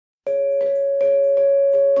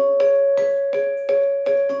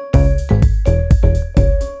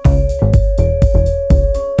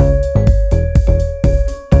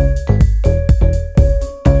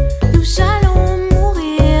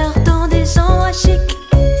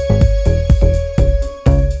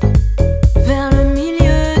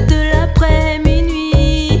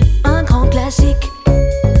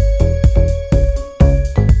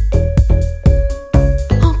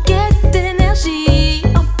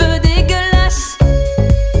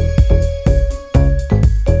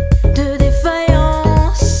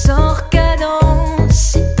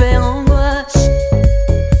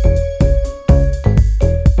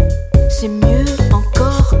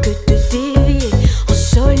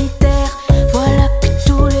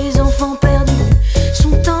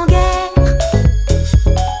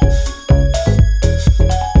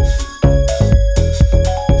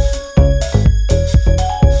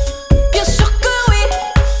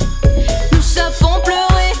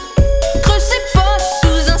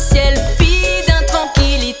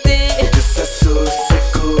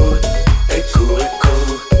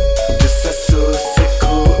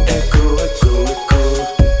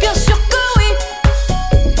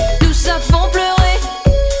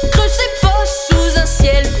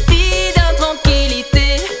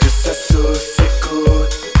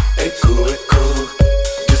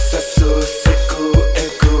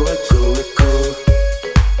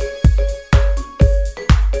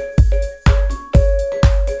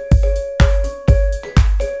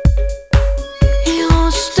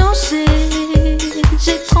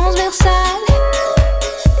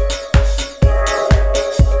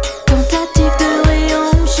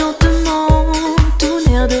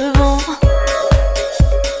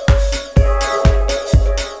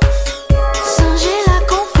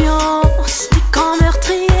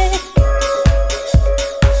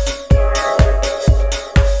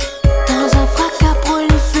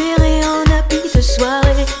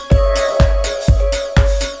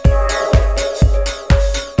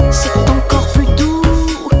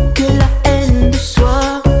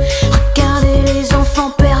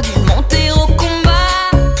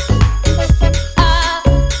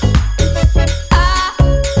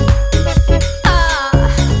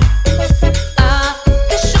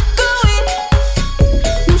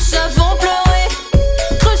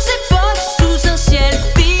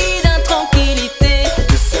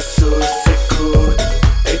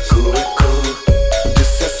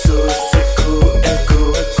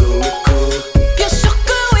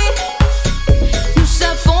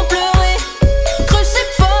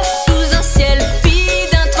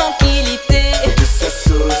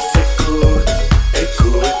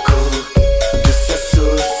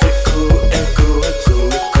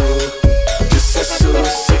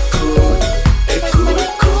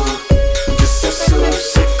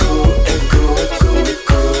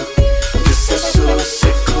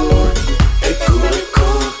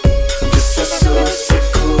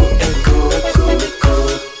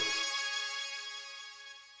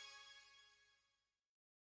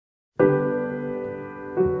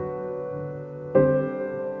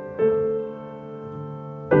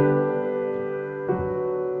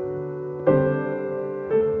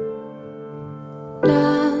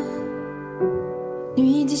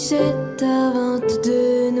17 à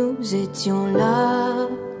 22, nous étions là.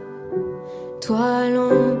 Toi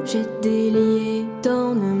allongé, délié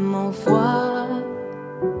d'ornements froids.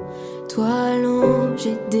 Toi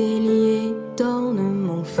allongé, délié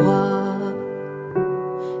d'ornements froids.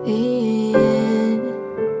 Et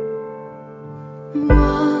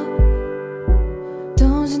moi,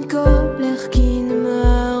 dans une colère qui ne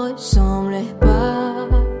me ressemblait pas.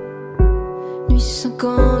 Nuit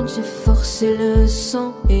 50, j'ai forcé le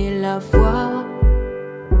sang et la foi.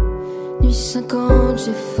 Nuit 50,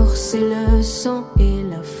 j'ai forcé le sang et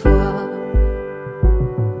la foi.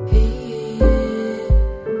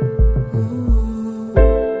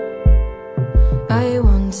 I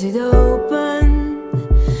want it open,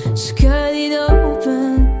 so cut it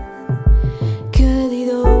open, cut it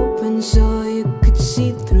open so you could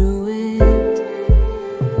see through it.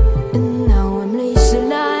 And now I'm lazy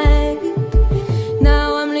like,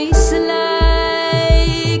 now I'm lazy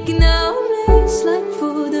like, now I'm lazy like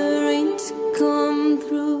for the rain to come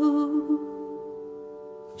through.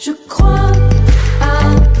 Je crois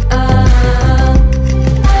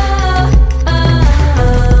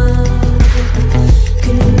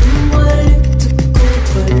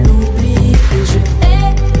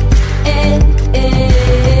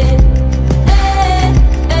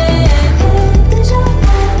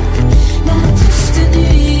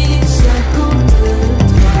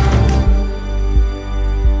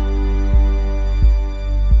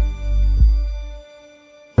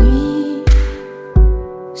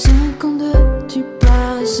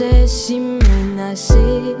si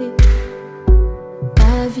menacé,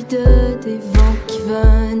 avide des vents qui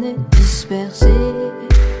venaient disperser,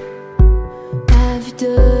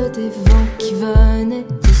 avide des vents qui venaient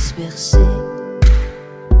disperser.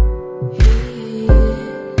 Et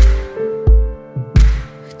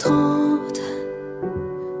 30,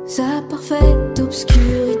 sa parfaite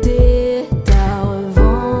obscurité, ta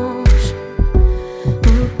revanche.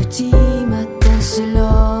 Au petit matin, c'est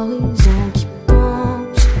l'horizon qui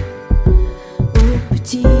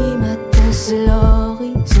petit matin, c'est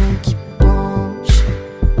l'horizon qui penche.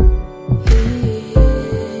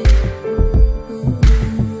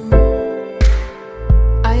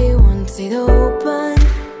 I want it open,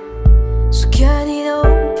 so cut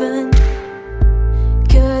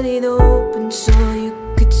it open so you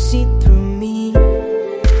could see through me.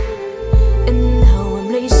 And now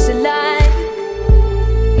I'm lazy like,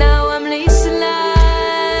 now I'm lazy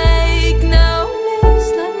like, now I'm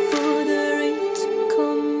lazy like for the rain to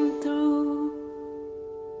come through.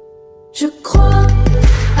 Je crois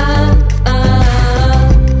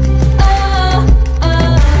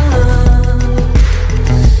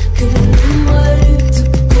que le nombre lutte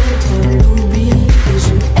contre l'oubli. Et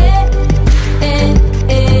je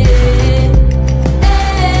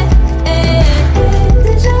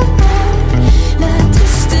déjà la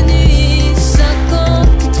triste nuit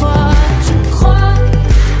 53. Je crois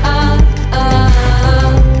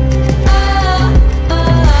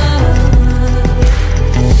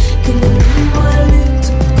que le nombre lutte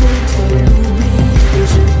contre l'oubli. Et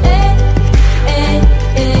je déjà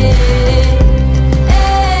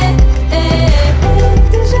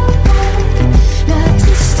la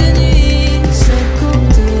triste nuit 53.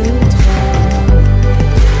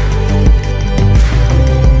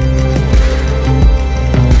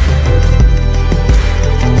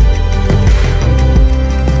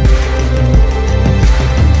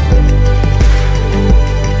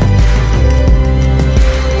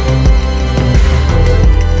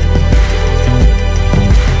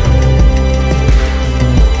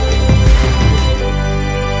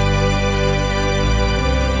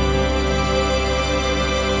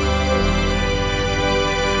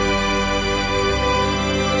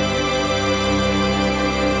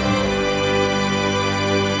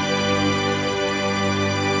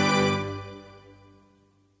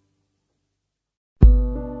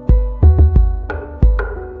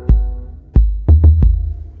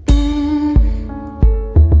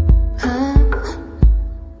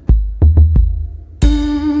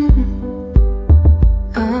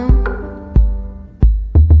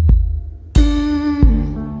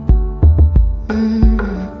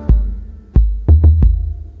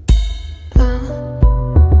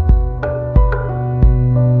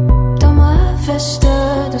 Dans ma veste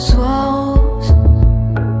de soie rose,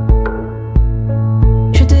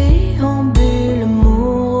 je déambule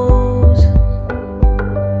morose.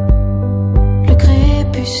 Le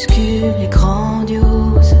crépuscule est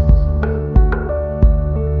grandiose.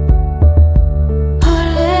 Oh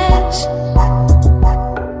laisse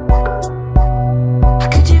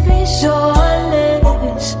que tu puisses à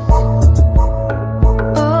l'aise. Oh,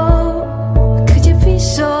 que tu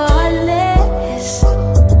puisses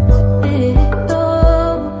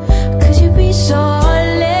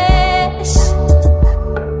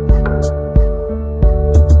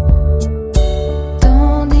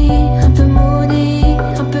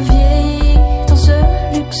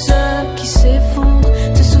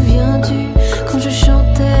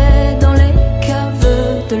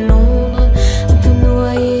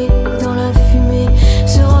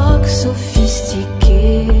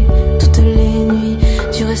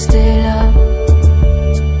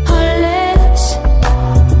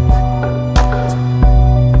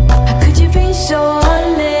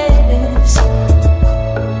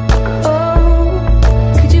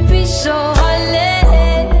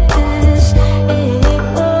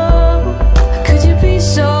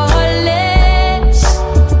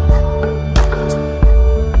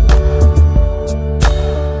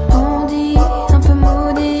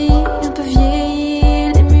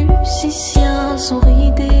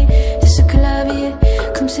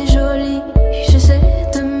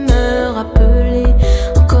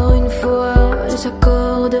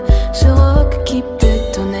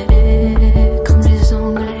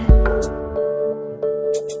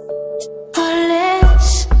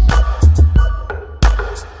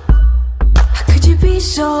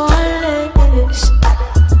so heartless?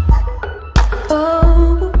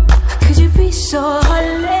 Oh, how could you be so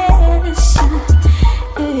heartless?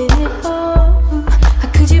 Oh, how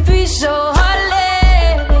could you be so heartless?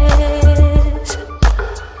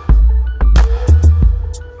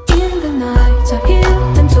 In the night I hear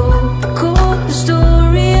them talk, the coolest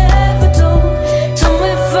story ever told.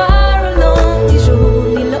 Somewhere far along his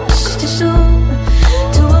road he lost his soul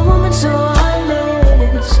to a woman so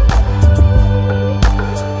heartless.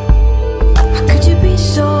 How could you be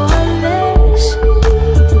so heartless?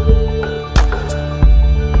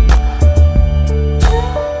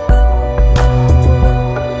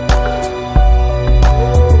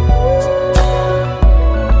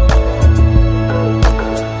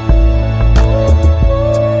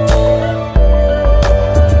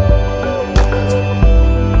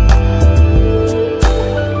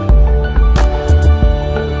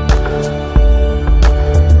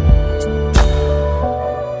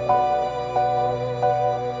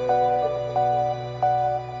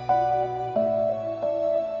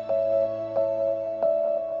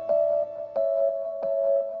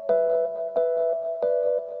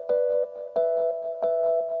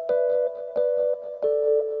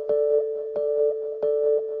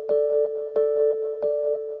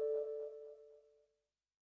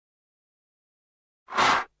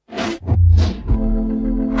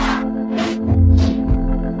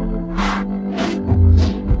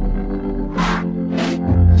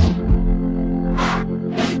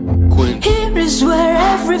 Here is where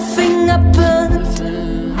everything happened.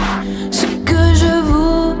 Ce que je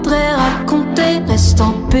voudrais raconter reste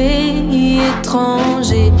en pays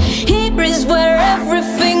étranger. Here is where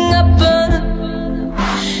everything happened.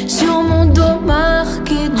 Sur mon dos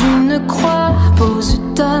marqué d'une croix, pose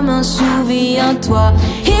ta main, souviens-toi.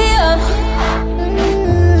 Here,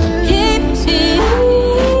 here, here.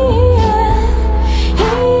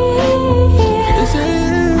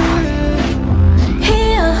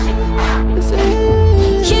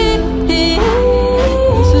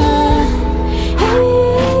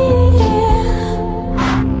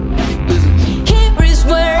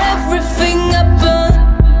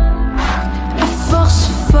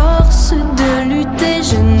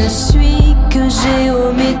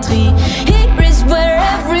 Géométrie. Here is where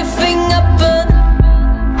everything happened.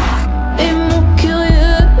 Et mon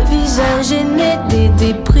curieux visage aîné des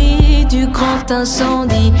débris du grand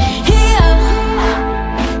incendie. Here,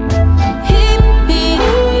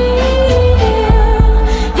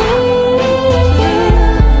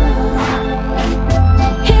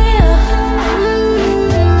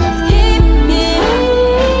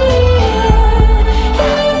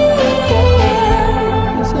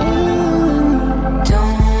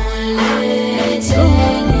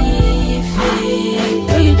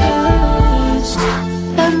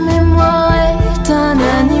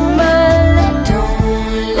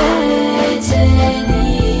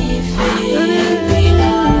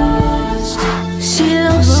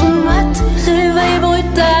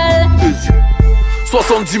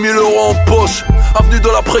 $70 000 en poche, avenue de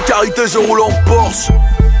la précarité, je roule en Porsche.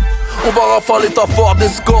 On va rafaler ta Ford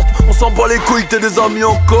Escort, on s'en bat les couilles, t'es des amis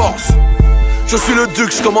en Corse. Je suis le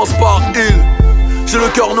duc, je commence par il. J'ai le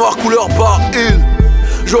cœur noir couleur par il.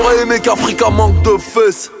 J'aurais aimé qu'Africa manque de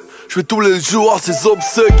fesses. Je vais tous les jours à ses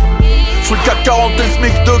obsèques. Je suis le CAC 40 et le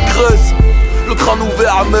SMIC de Grèce. Le crâne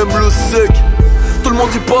ouvert, même le sec. Tout le monde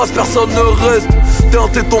y passe, personne ne reste. T'es un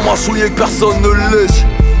téton mâchouillé que personne ne lèche.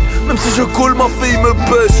 Même si je coule, ma fille me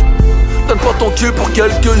pêche. Donne pas ton cul pour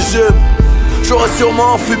quelques gemmes. J'aurais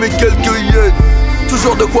sûrement fumé quelques yens.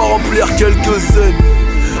 Toujours de quoi remplir quelques zen.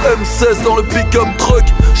 M16 dans le pick-up truck.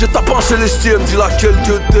 J'ai tapé chez les ch'tis, me dit laquelle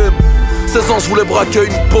que t'aimes. 16 ans je voulais braquer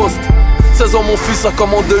une poste. 16 ans mon fils a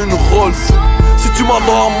commandé une Rolls. Si tu m'as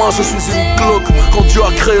dans la main je suis une cloque. Quand Dieu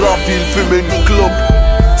a créé la ville, fumait une clope.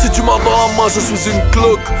 Si tu m'as dans la main je suis une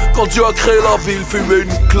cloque. Quand Dieu a créé la ville, fumait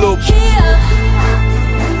une clope.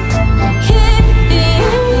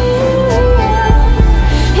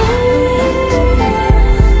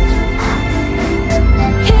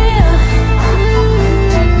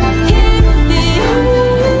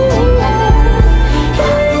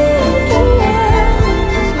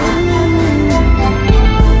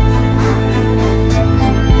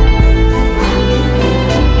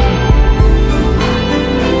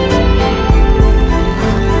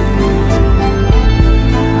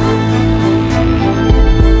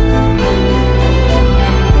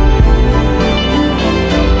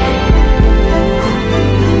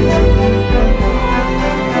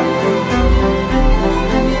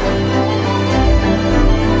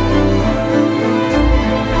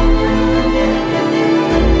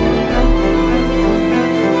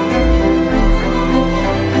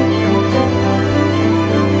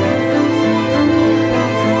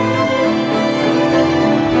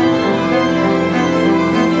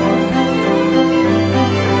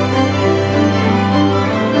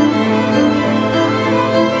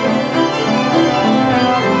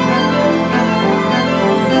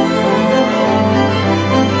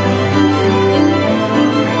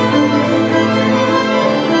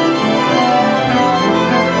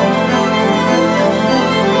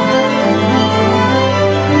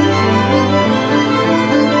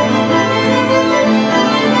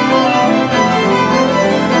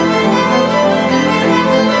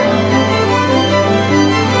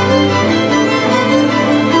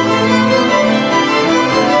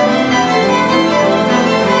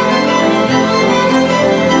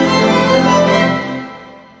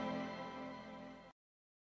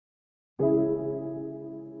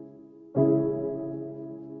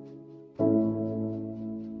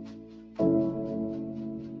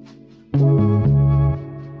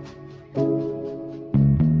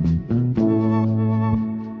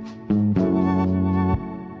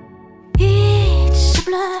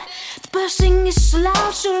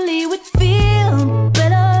 Surely we'd feel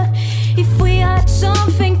better if we had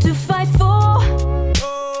something to fight for.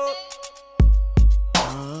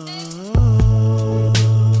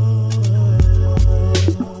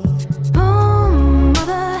 Oh,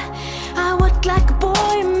 mother, I walk like a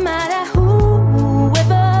boy, mad at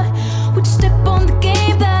whoever would step on the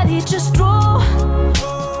game that he just drew.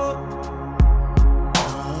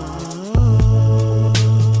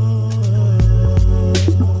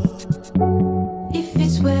 If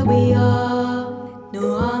it's where we are,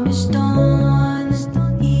 no harm is done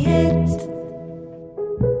yet.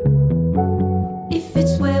 If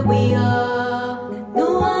it's where we are,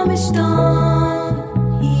 no harm is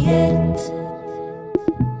done yet.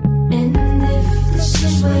 And if this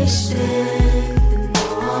is wasted,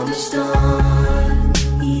 no harm is done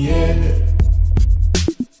yet.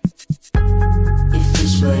 If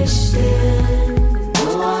it's wasted, no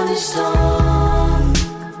harm is done.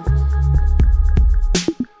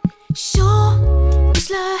 Sure, it's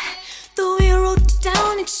like though we wrote it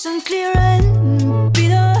down, it's unclear and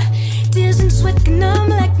bitter. Tears and sweat can numb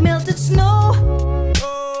like melted snow.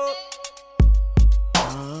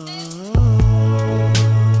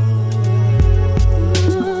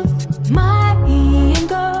 My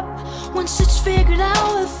anger, once it's figured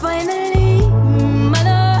out, will finally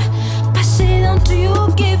matter. Pass it on to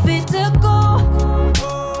you, give it a go.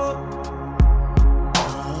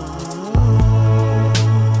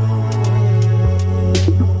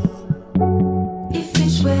 If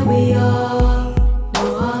it's where we are,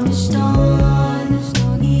 no harm is done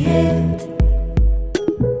yet.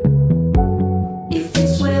 If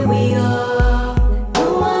it's where we are,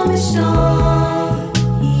 no harm is done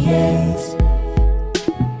yet.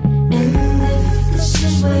 And if this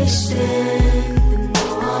is wasted,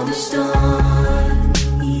 no harm is done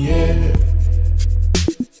yet.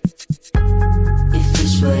 If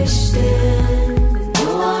it's wasted, no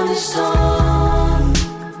harm is done.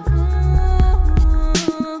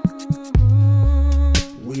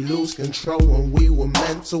 We lose control when we were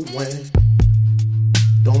meant to win.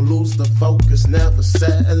 Don't lose the focus, never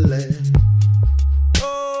settling.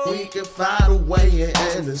 We can find a way and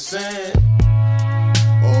end in sin,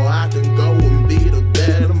 or I can go and be the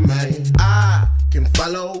better man. I can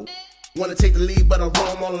follow, wanna take the lead, but I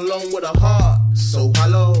roam all alone with a heart so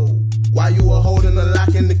hollow. While you are holding the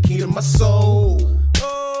lock and the key to my soul,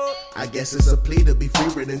 I guess it's a plea to be free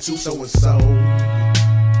written to so and so.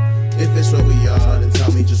 If it's where we are, then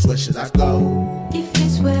tell me just where should I go? If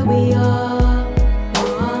it's where we are,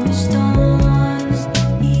 no harm is done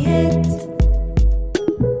yet.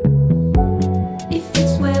 If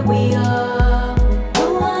it's where we are,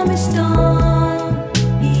 no harm is done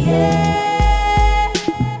yet.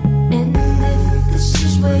 And if this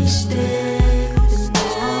is wasted, no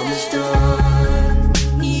harm is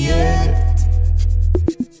done yet.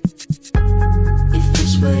 If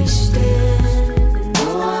it's wasted, no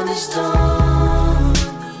harm is done.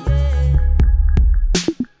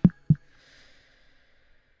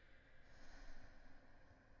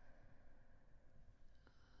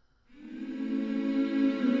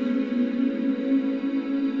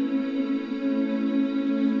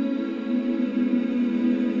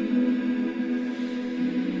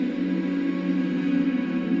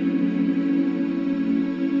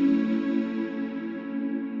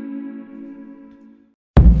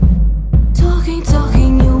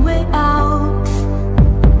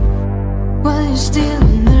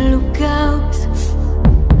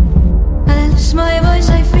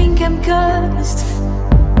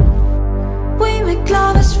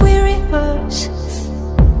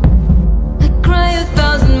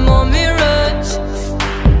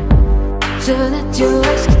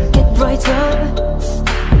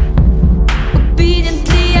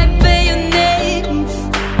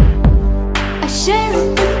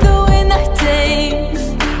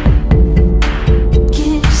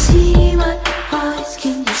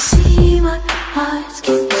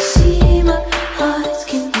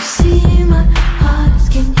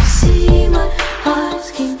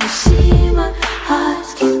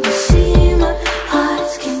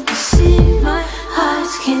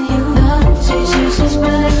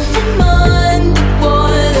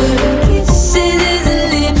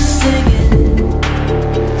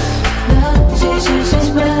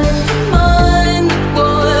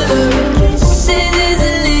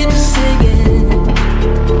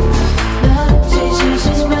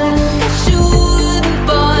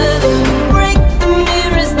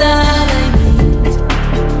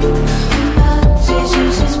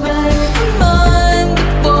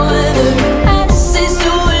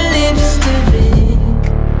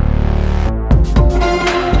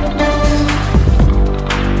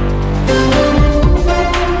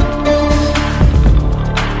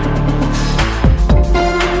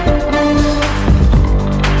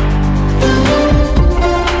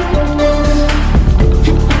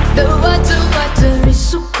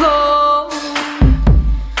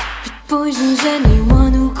 poisons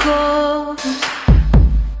anyone who calls.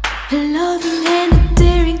 A loving and a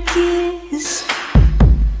daring kiss.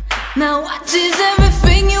 Now what is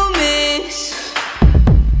everything you miss?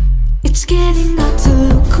 It's getting hard to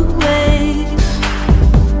look away.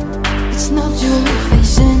 It's not your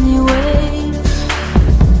face anyway.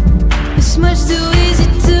 It's much too easy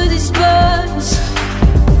to dispose.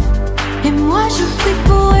 Et moi je prie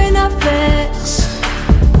pour une averse.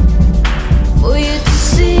 For you to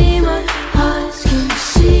see my eyes, can you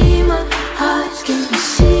see my eyes, can you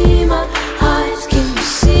see my eyes, can you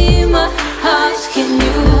see my eyes, can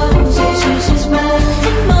you hold Jesus back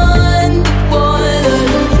from underwater,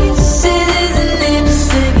 kisses and lips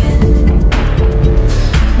singing.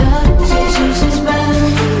 Love Jesus back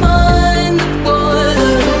from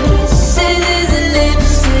underwater, kisses and lips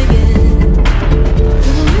singing.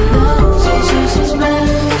 Love Jesus back,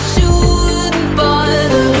 shouldn't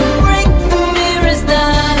bother, break the mirrors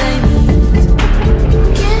that I need.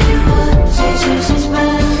 Can you hold Jesus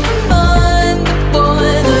back from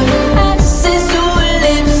underwater, access to her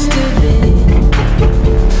lips to be.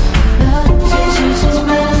 Love Jesus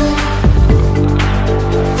back.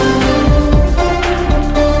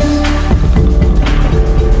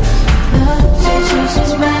 Love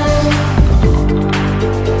Jesus back.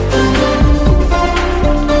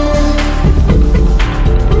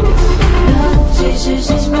 Love Jesus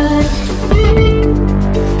is back.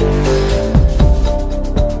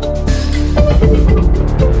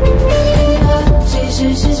 Love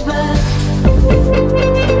Jesus is back.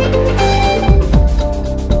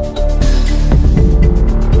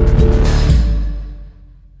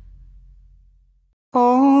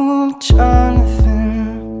 Oh, Jonathan,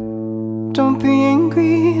 don't be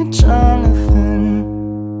angry, Jonathan.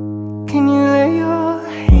 Can you lay your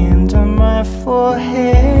hand on my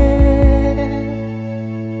forehead?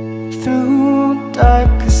 Through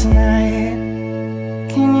darkest night,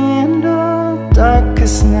 can you handle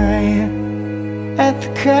darkest night? At the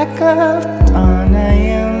crack of dawn, I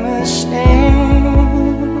am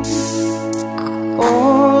ashamed.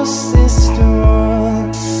 Oh, sister,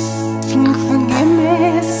 can you forgive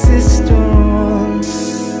me, sister?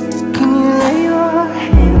 Can you lay your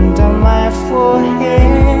hand on my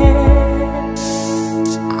forehead?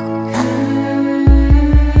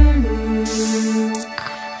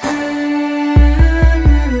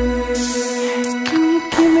 Can you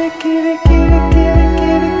give it, give it, give it, give it,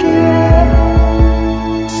 give it, give it?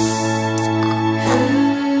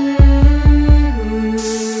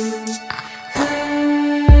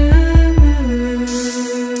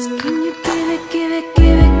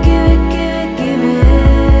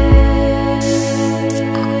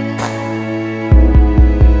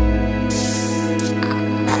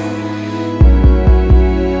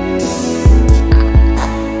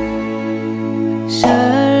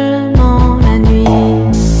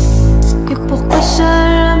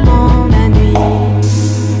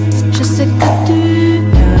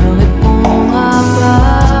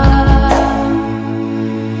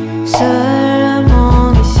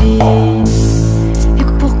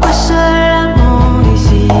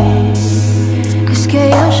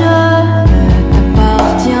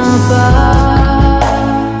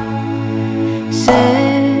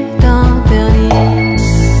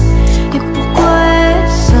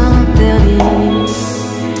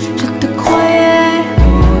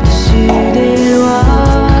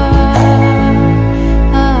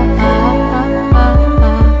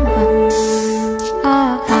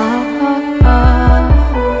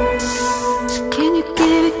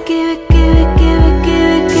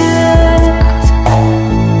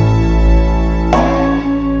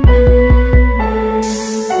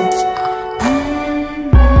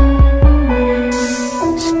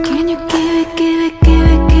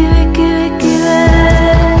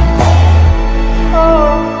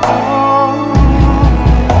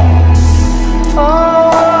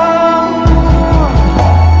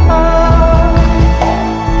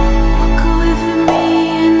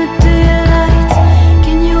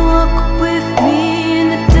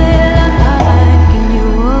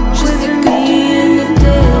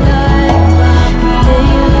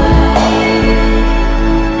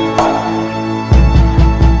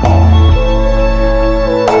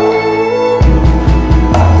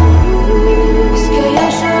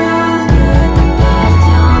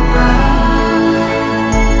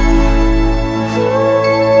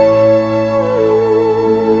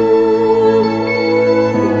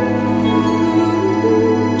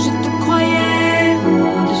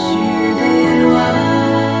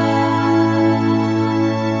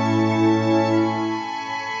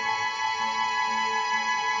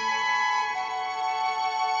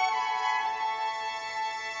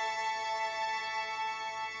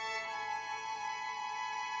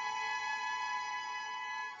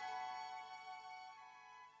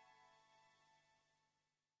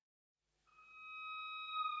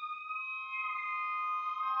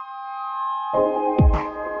 Souffle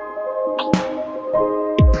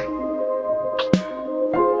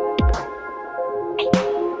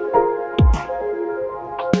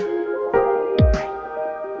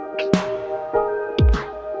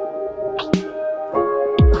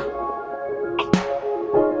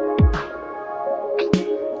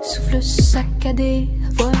saccadé,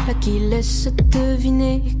 voilà qui laisse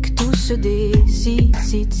deviner que tout se décide,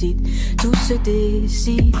 tout se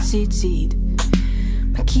décide.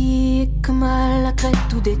 Maquillée comme à la crête,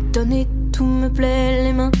 tout détonné, tout me plaît,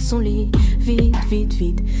 les mains sont liées, vide,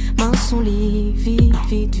 mains sont liées,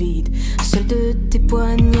 vide. Seul de tes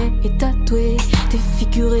poignets est tatoué,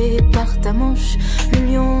 défiguré par ta manche. Le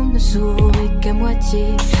lion ne sourit qu'à moitié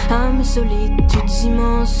à mes solitudes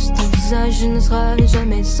immenses. Ton visage ne sera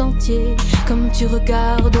jamais entier. Comme tu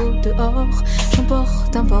regardes au dehors,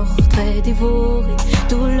 j'emporte un portrait dévoré,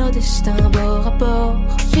 tout leur destin bord à bord.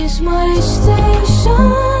 Here's my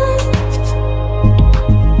station,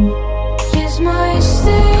 here's my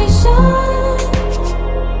station.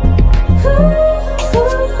 Ooh, ooh,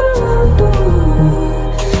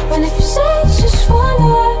 ooh. And if you say just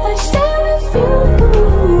wanna, I stay with you.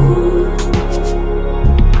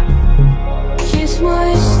 Here's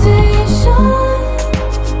my station,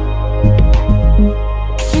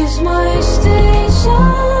 here's my station.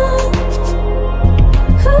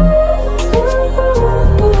 Ooh, ooh,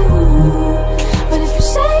 ooh. But if you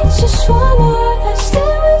say just wanna, I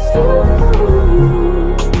stay with you.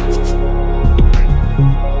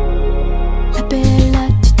 La belle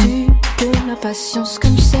attitude de l'impatience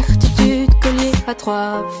comme certitude, collier à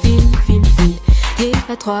trois fils, lié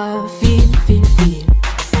à trois fils.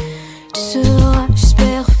 Tu seras,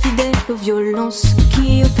 j'espère, fidèle aux violences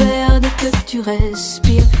qui opèrent dès que tu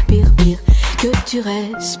respires, pire, que tu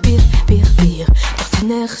respires, pire.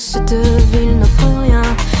 L'ordinaire, cette ville n'offre rien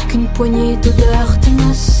qu'une poignée d'odeurs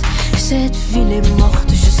tenaces. Cette ville est morte,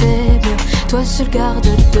 je sais bien, toi seul garde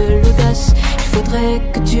de l'audace. Il faudrait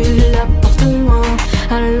que tu la portes loin,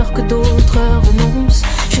 alors que d'autres renoncent.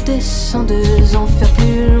 Je descends 2 enfers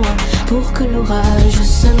plus loin, pour que l'orage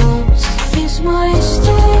s'annonce. Here's my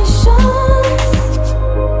station,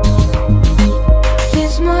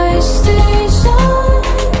 here's my station.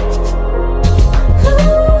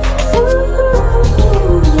 Ooh, ooh,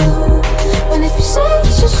 ooh. And if you say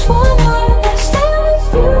just wanna, I stay with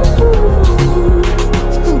you.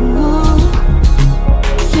 Ooh.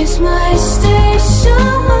 Here's my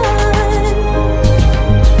station,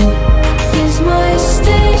 here's my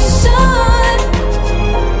station.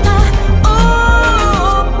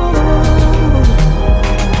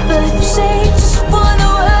 But if you say just wanna,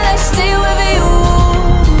 I stay with you.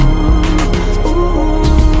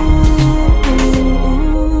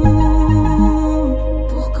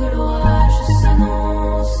 Pour que l'orage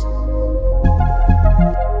s'annonce,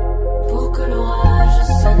 pour que l'orage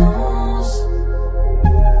s'annonce,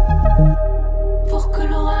 pour que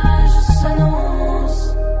l'orage s'annonce,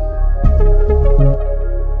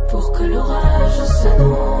 pour que l'orage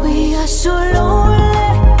s'annonce. We are so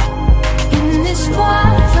lonely in this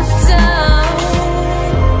part of town.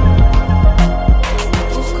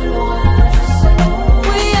 Pour que l'orage s'annonce.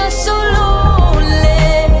 We are so lonely.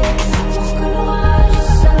 Pour que l'orage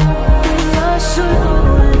s'annonce. We are so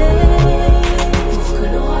lonely. Pour que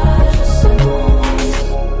l'orage s'annonce.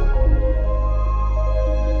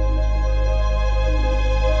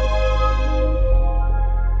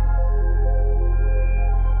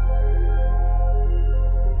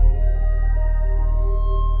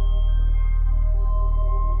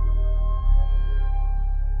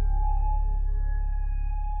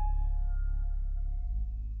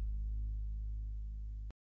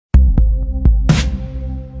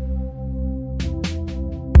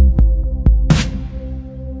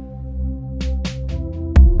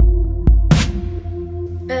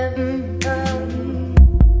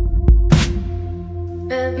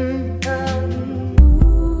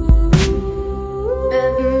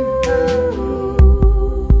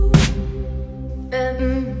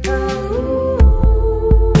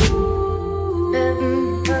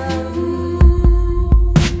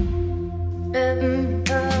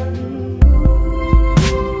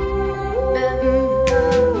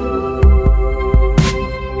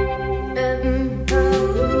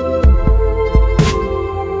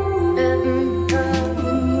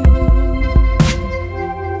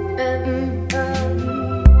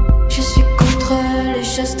 Je suis contre les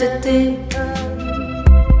chastetés,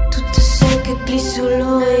 toutes celles qui glissent sous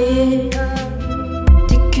l'oreiller,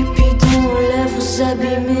 des cupidons aux lèvres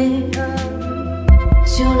abîmées,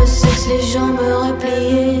 sur le sexe les jambes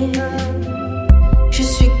repliées. Je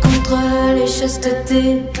suis contre les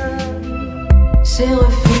chastetés, Ces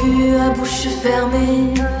refus à bouche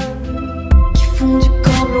fermée qui font du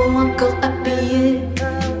corbeau un corps à payer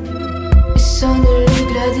et sonne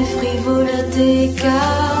l'éclat des frivolités.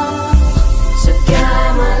 Car ce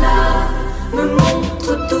gamin-là me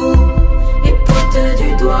montre tout et pointe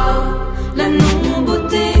du doigt la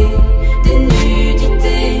non-beauté des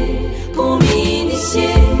nudités pour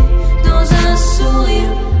m'initier dans un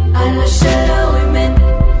sourire à la chaleur humaine.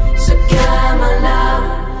 Ce gamin-là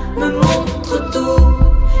me montre tout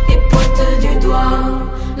et pointe du doigt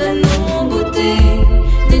la non-beauté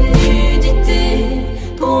des nudités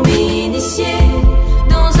pour m'initier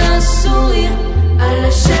dans un sourire à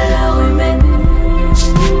la chaleur humaine.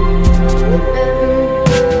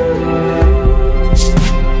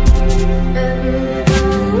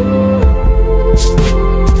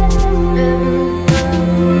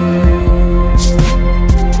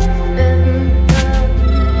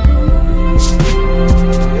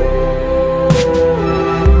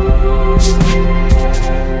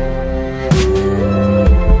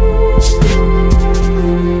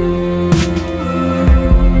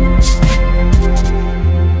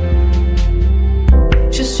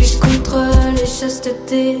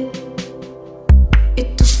 Chasteté,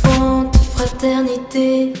 étouffante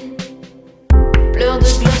fraternité, pleurs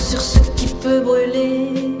de glace sur ce qui peut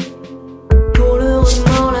brûler, pour le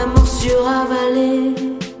remords la morsure avalée.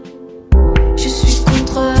 Je suis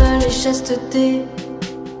contre les chastetés,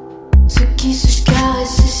 ceux qui se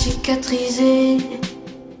caressent et cicatrisés,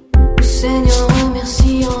 le Seigneur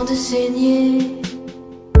remerciant de saigner,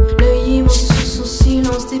 l'œil immense sur son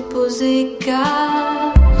silence déposé.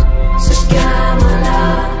 Car ce gamin-là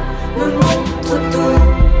me montre tout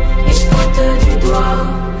et pointe du doigt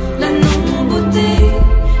la non-beauté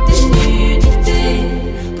des nudités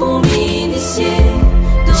pour m'initier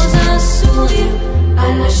dans un sourire à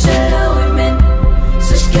la chaleur humaine.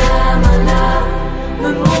 Ce gamin-là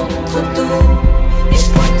me montre tout et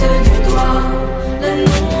pointe du doigt la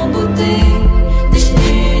non-beauté des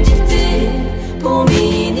nudités pour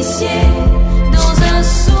m'initier dans un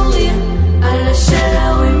sourire à la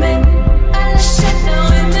chaleur humaine. À la chaleur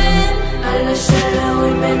humaine, à la chaleur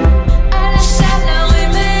humaine, à la chaleur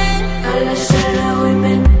humaine, à la chaleur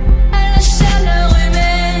humaine, à la chaleur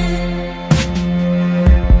humaine,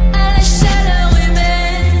 à la chaleur humaine,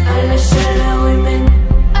 à la chaleur humaine,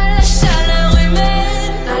 à la chaleur humaine,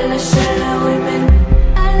 à la chaleur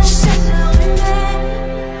humaine,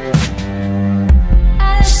 à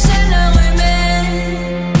la chaleur humaine,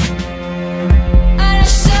 à la chaleur humaine, à la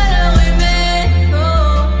chaleur humaine.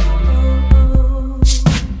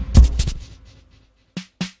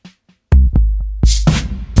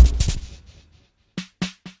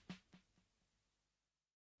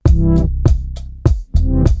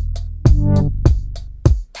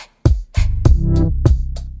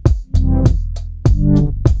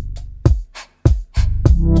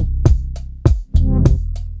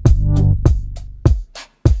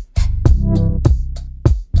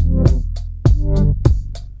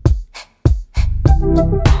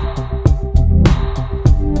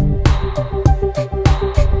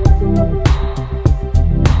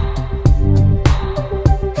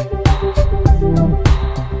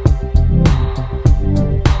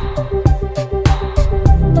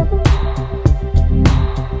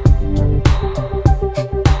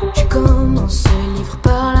 Je commence le livre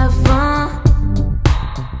par la fin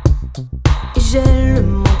et j'ai le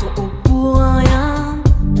menton haut pour rien.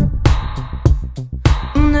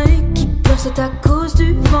 Mon œil qui pleure, c'est à cause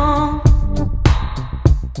du vent.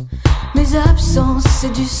 Mes absences,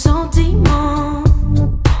 c'est du sentiment.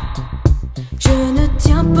 Je ne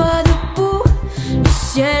tiens pas debout, le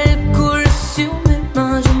ciel coule sur mes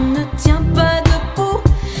mains. Je ne tiens pas debout,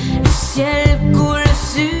 le ciel coule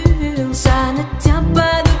sur. Ça ne tient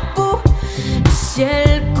pas debout, le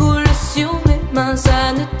ciel coule sur mes mains.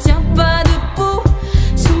 Ça ne tient pas debout,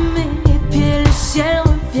 sous mes pieds le ciel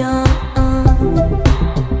revient.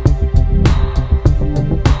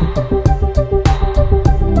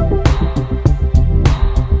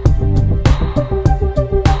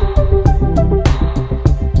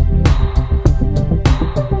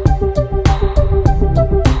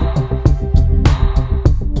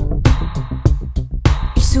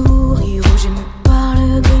 Il sourit rouge et me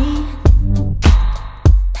parle gris.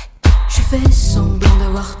 Je fais semblant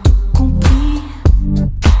d'avoir tout compris.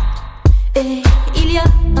 Et il y a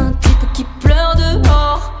un type qui pleure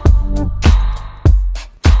dehors.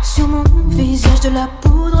 Sur mon visage de la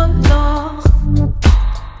poudre d'or.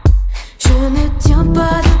 Je ne tiens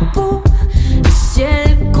pas debout, le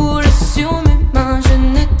ciel coule sur mes mains. Je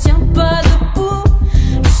ne tiens pas debout,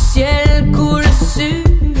 le ciel coule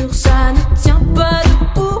sur. Ça ne tient pas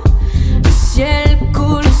debout, le ciel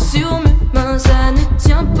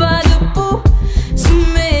tiens pas debout. Sous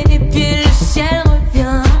mes pieds, le ciel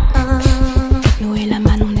revient. Nous et la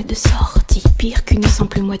manne, on est de sortie. Pire qu'une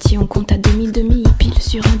simple moitié, on compte à demi-demi. Pile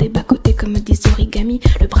sur un des bas-côtés comme des origamis.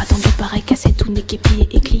 Le bras tendu pareil, cassé tout nez, képi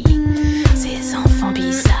et éclit. Ces enfants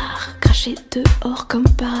bizarres, crachés dehors comme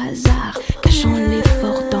par hasard, cachant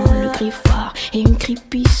l'effort dans le griffoir. Et une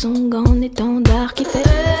creepy song en étendard qui fait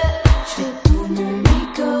Je fais tout mon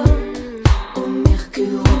make-up au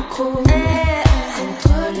mercure au chrome,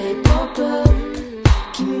 contre les pop-up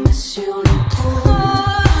qui m'assurent le trône.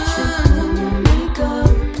 Je fais tout mon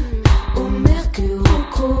make-up au mercure au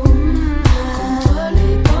chrome, contre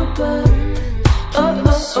les pop-up qui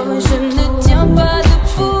m'assurent le trône. Je ne tiens pas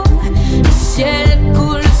debout, le ciel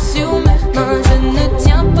coule sur mes mains. Je ne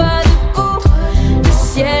tiens pas debout, le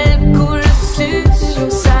ciel coule sur.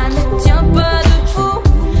 Ça ne tient pas debout,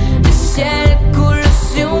 le ciel coule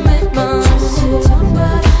sur mes mains. Je ne tiens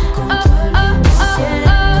pas debout,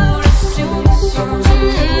 le ciel coule sur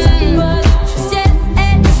mes mains. Je ne tiens pas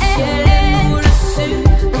debout, le ciel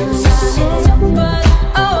coule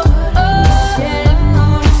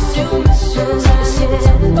sur mes mains. Ça ne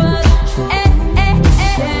tient pas debout, le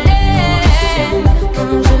ciel coule sur mes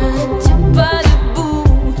mains. Je ne tiens pas debout,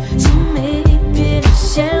 sous mes pieds le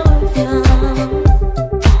ciel revient.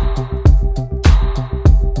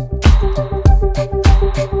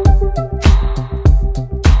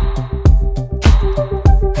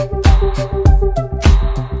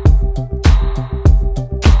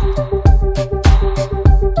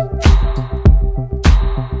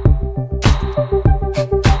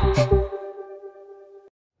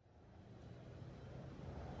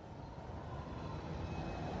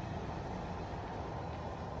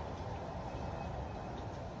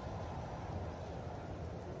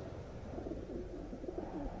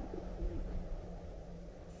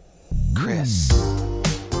 Chris.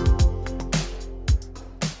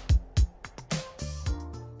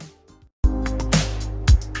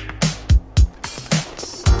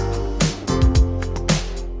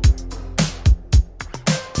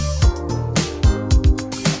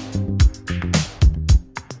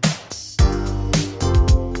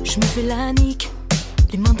 Je me fais la nique,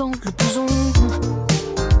 les mains dans le blouson.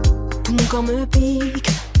 Tout mon corps me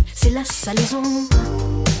pique, c'est la salaison.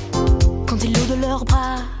 Quand ils l'eau de leurs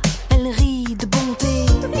bras, elle rit de bonté.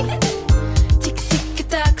 Tic tic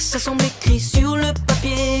tac, ça semble écrit sur le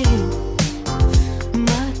papier.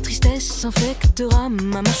 Ma tristesse infectera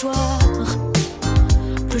ma mâchoire.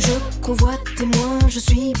 Plus je convoite et moins je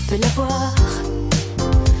suis belle à voir.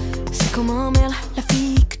 C'est comme un merle, la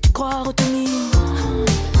fille que tu crois retenir.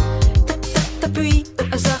 T'appuies au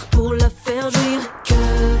hasard pour la faire jouir. Que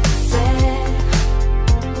faire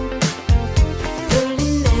de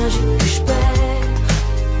l'énergie que je perds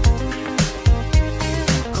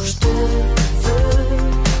quand je te veux?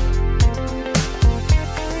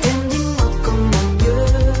 Dis-moi comment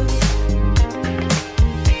mieux.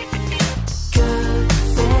 Que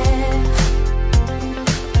faire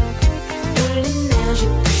de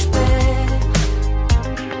l'énergie que je perds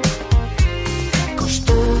quand je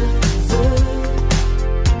te veux?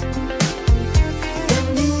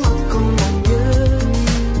 Dis-moi comment mieux.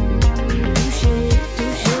 Toucher.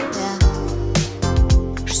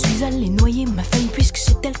 Je suis allée noyer ma famille puisque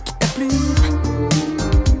c'est elle qui t'a plu.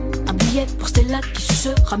 Un billet pour Stella qui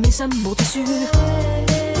sucera mes amours déçus.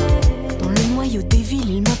 Dans le noyau des villes,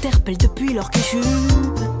 ils m'interpellent depuis leur cachut.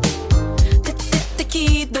 T'es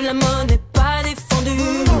qui de la monnaie pas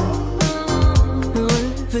défendue.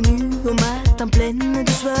 Revenu au matin pleine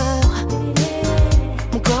de sueur.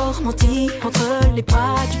 Mon corps menti entre les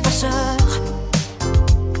bras du passeur.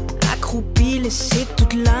 Accroupi, laissé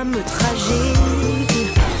toute l'âme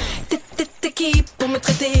tragique. T'es qui pour me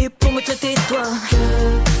traiter toi? Que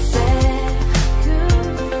faire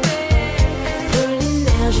de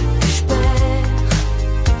l'énergie que je perds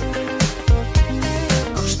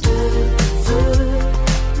quand je te veux?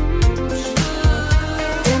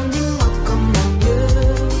 Dis-moi comment mieux.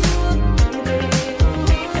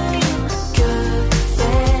 Que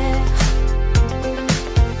faire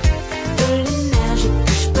de l'énergie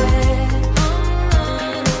que je perds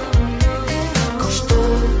quand je te veux?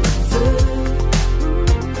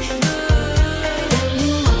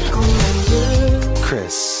 Dis-moi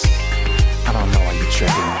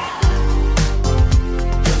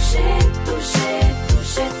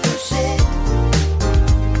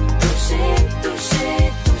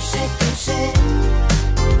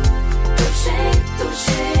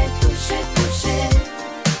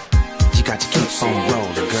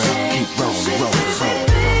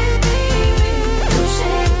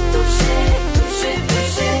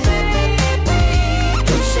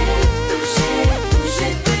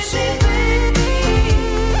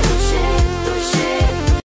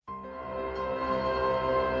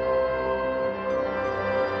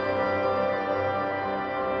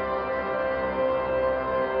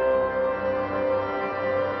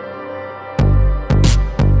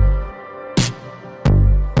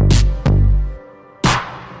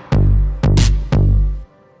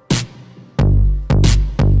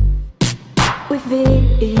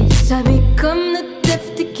face, I become the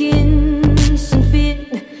death Dickinson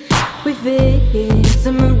fit. We face,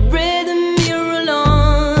 I'm a rhythm mural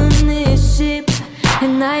on this ship,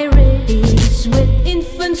 and I race with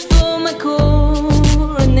infants for my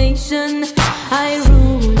coronation. I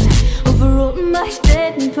rule over all my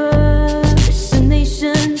dead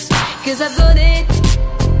impersonations, 'cause I've got it,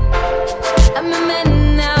 I'm a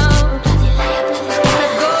man now.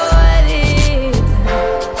 I've got it,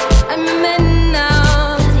 I'm a man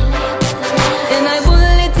now. And I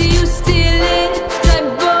won't let you steal it, I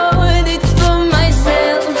bought it for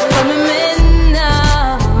myself. I'm a man now.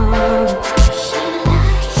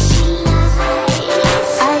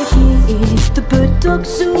 I hear the bird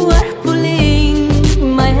dogs who are pulling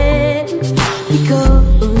my head,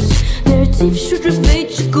 because their teeth should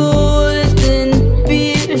reflect your golden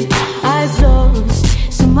beard. I've lost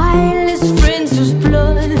some mindless friends whose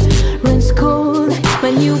blood runs cold.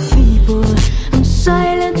 My new people, I'm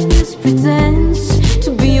silent, this pretense to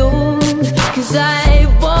be old, 'cause I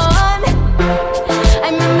won,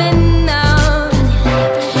 I'm a man now.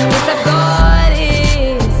 Yes, I've got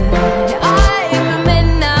it, I'm a man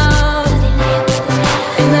now.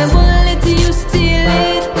 And I won't let you steal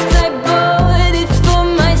it, I bought it for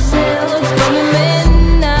myself. I'm a man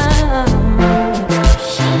now.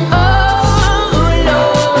 Oh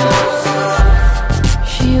Lord,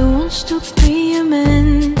 she wants to be a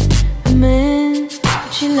man,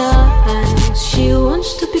 but she lies. She wants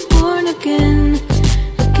to be born again,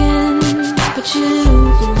 but she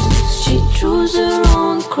loses. She chose her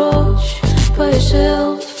own cross by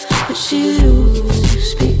herself, but she loses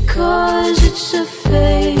because it's a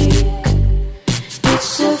fake.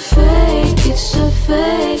 It's a fake, it's a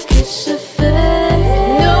fake, it's a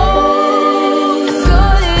fake. No, I've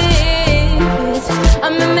got it,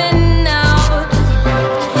 I'm a man now.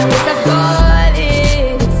 Yes, I've got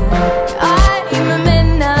it, I'm a man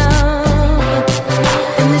now.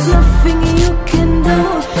 And there's nothing you can do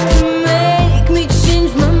to make me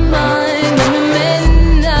change my mind. I'm a man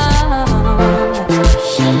now.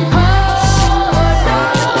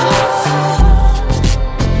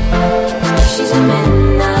 She's a man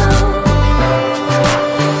now.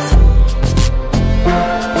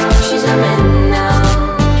 She's a man now.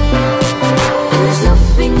 And there's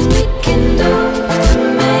nothing we can do to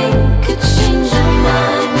make her change her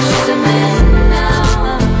mind. She's a man now.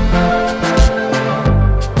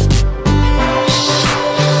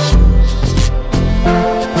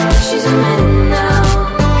 She's a man now.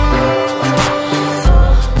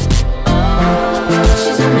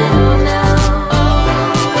 She's a man now.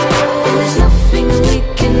 And there's nothing we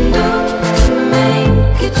can do to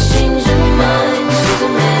make her change her mind. She's a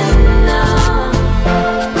man now.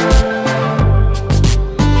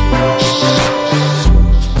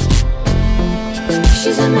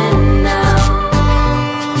 She's a man now.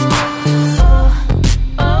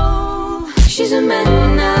 She's a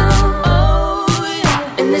man now.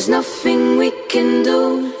 And there's nothing we can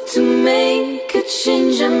do to make her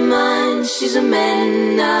change her mind. She's a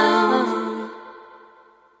man now.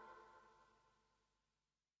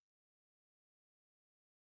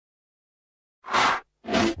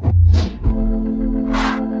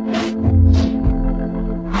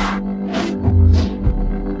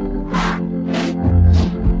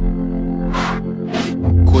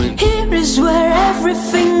 Here is where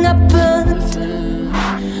everything happened.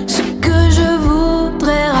 Ce que je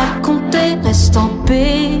voudrais raconter reste en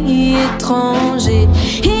pays étranger.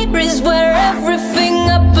 Here is where everything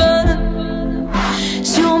happened.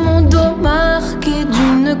 Sur mon dos marqué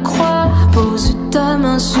d'une croix, pose ta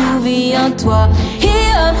main, souviens-toi.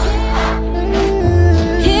 Here,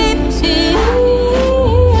 here, here.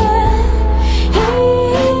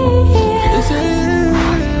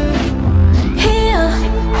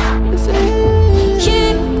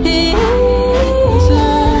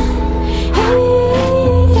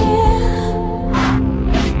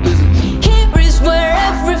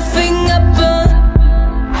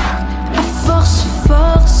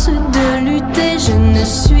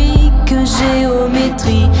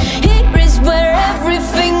 Géométrie. Here is where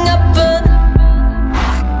everything happened.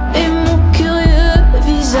 Et mon curieux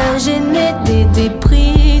visage est né des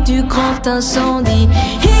débris du grand incendie.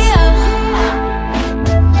 Here,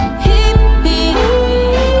 here, here,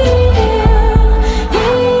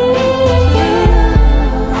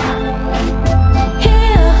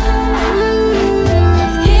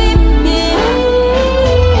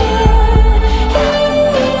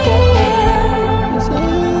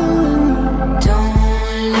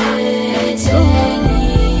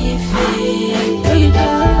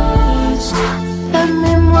 La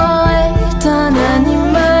mémoire est un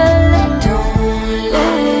animal. Don't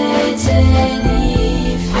let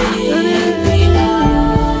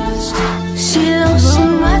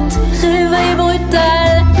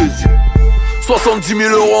 70 000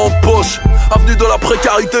 € en poche, avenue de la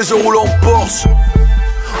précarité, je roule en Porsche.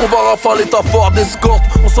 On va rafaler ta Ford d'escorte,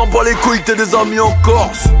 on s'en bat les couilles, t'es des amis en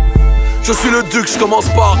Corse. Je suis le duc, je commence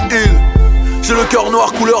par il. J'ai le cœur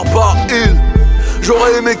noir couleur par il.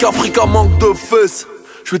 J'aurais aimé qu'Africa manque de fesses.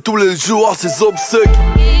 Je vais tous les jours à ses obsèques.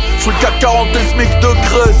 Je suis le CAC 40 et le SMIC de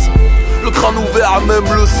Grèce. Le crâne ouvert, même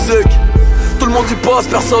le sec. Tout le monde y passe,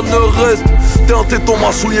 personne ne reste. T'es un téton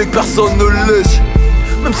mâchouillé que personne ne lèche.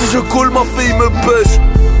 Même si je coule, ma fille me pêche.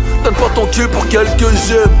 Donne pas ton cul pour quelques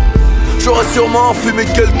j'aime. J'aurais sûrement fumé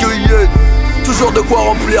quelques yens. Toujours de quoi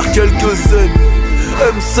remplir quelques zen.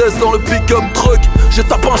 M16 dans le pick-up truck. J'ai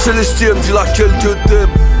tapé chez les ch'tis, me dit laquelle que t'aimes.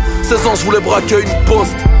 16 ans je voulais braquer une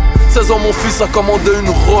poste. 16 ans mon fils a commandé une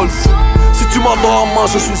Rolls. Si tu m'as dans la main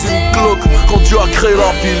je suis une cloque. Quand Dieu a créé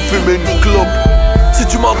la ville, fumait une clope. Si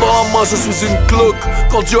tu m'as dans la main je suis une cloque.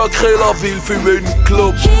 Quand Dieu a créé la ville, fumait une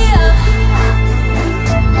clope.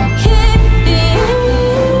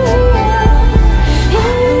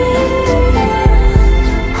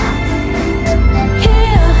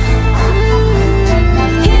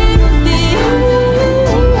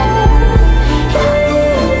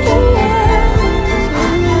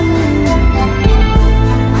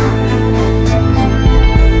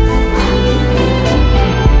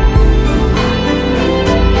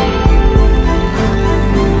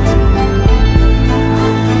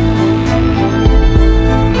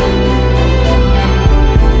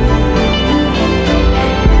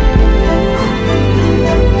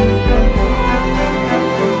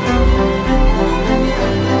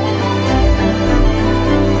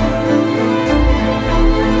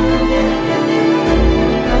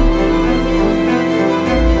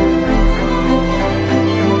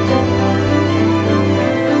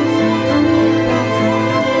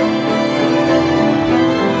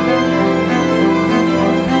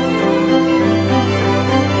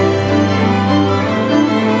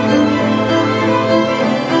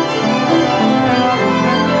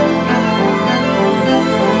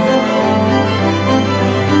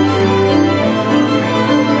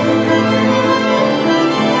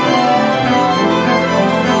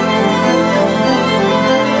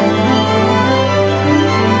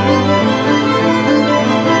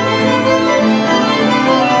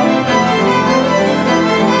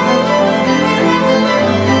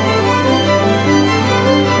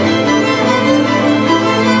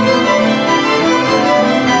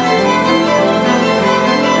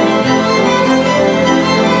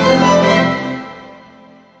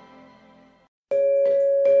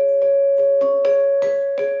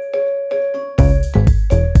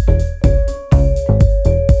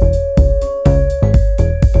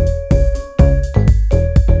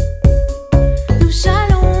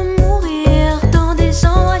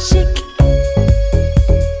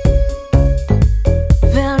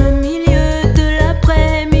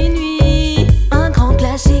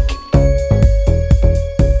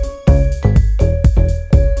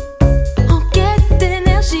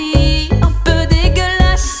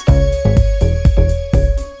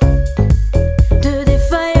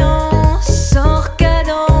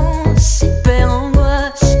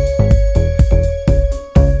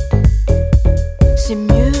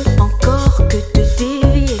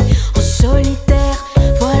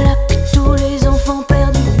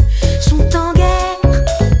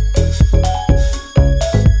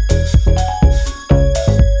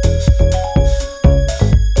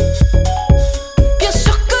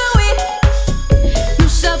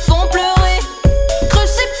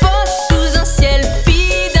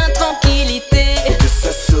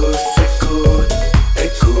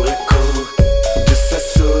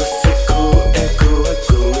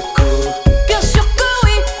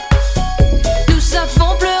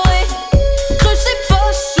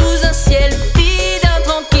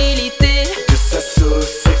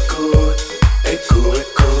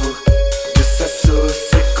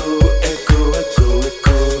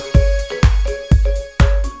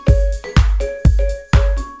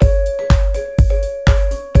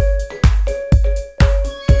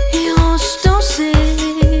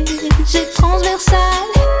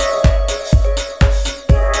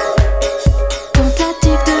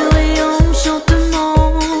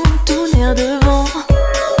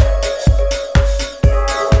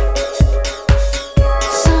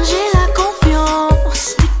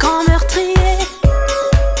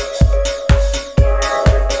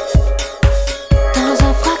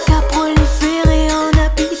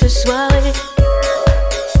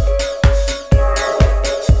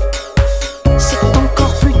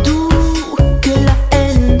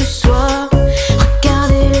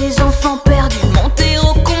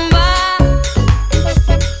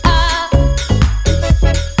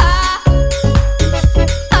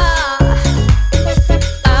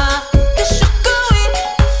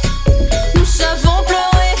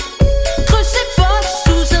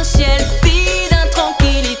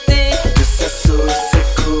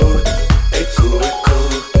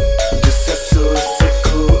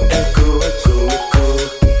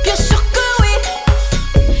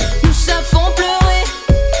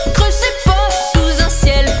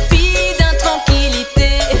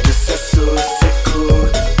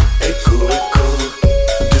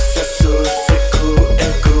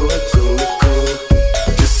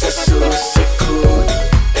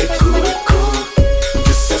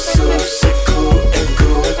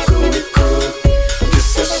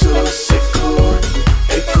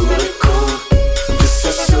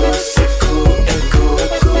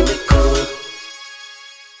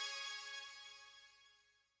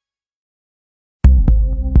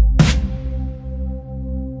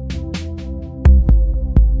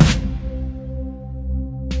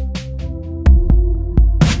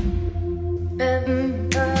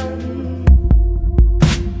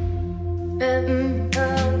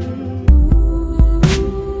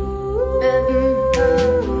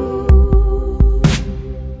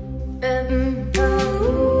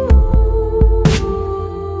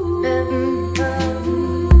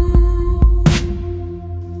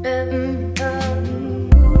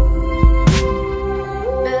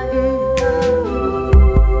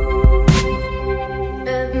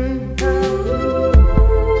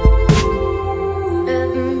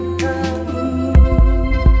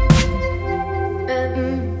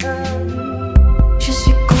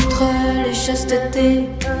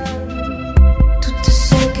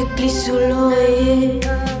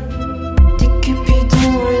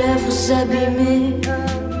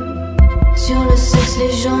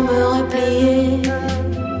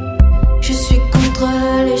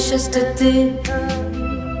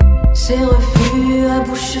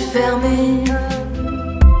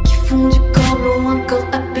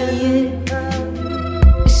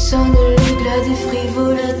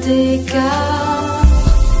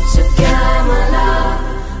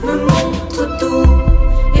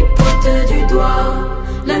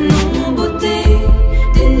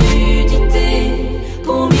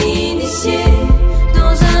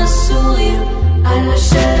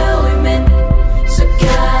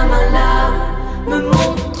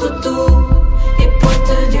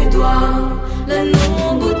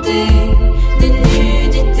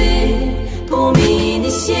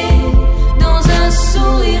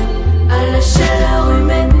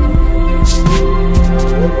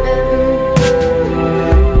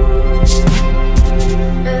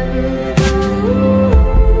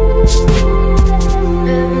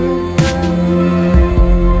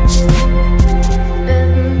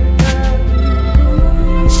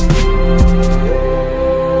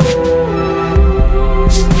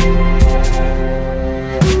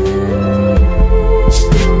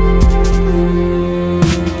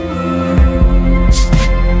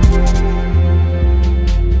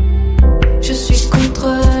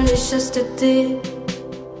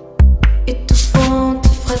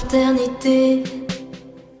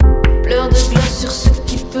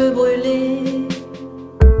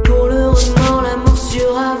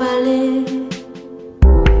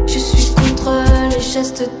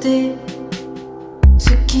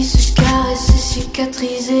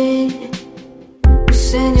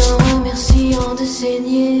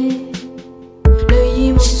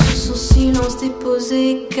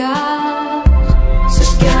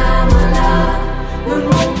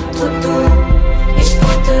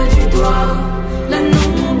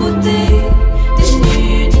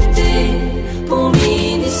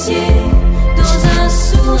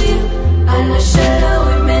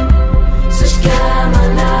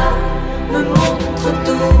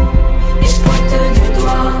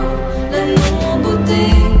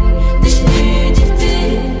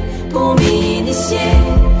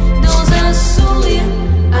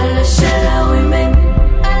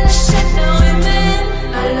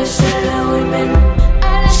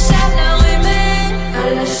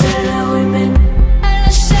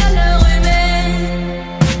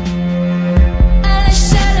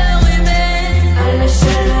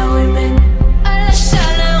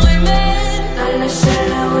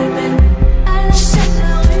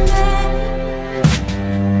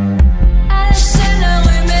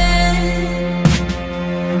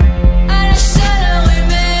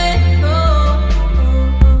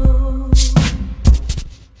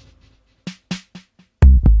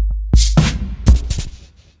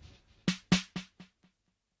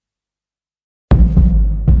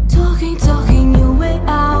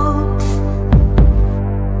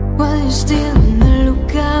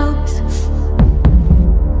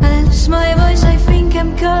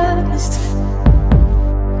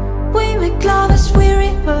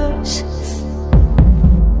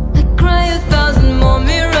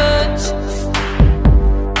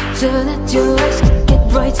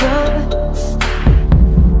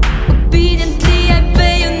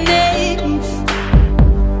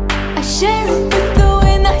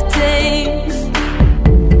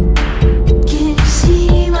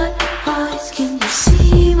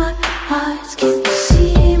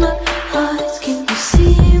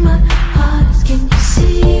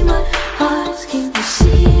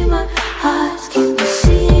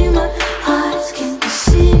 see my eyes? Can you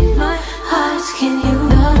see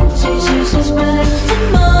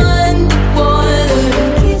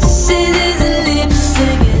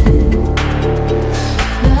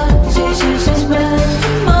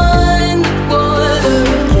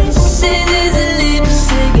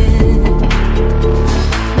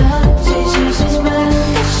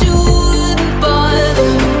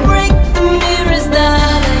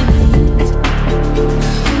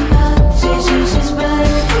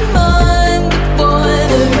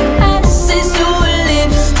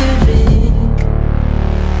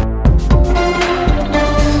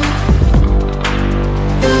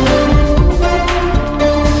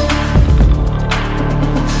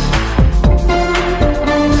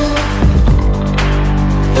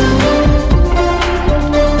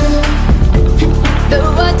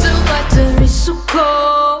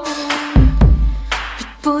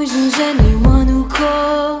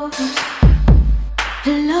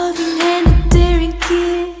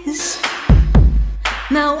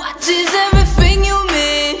Now what is everything you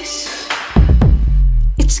miss?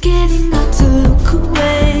 It's getting hard to look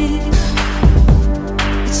away.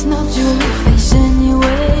 It's not your face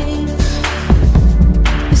anyway.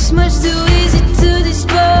 It's much too easy to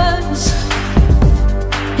dispose.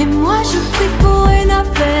 Et moi je prie pour une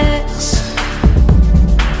averse.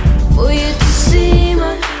 For you to see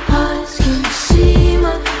my eyes, can you see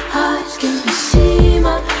my eyes, can you see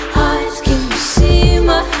my eyes, can you see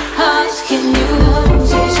my eyes, can you?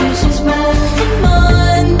 She's back from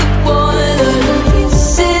underwater,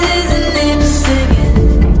 kisses and lips again.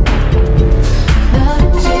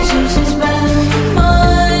 She's back from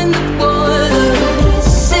underwater,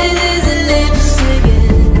 kisses and lips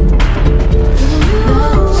again.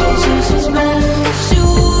 She's back, I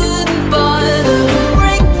shouldn't bother,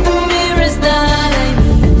 break the mirrors that I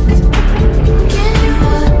need.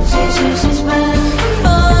 She's back from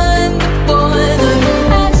underwater,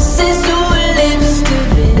 ashes or lips to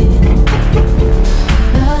read.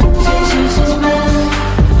 She's back. She's back.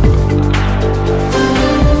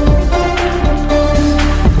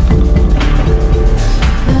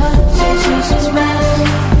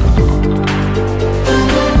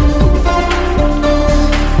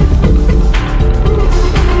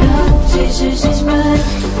 She's back.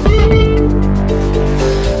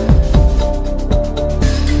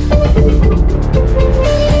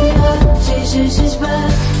 She's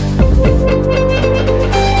back.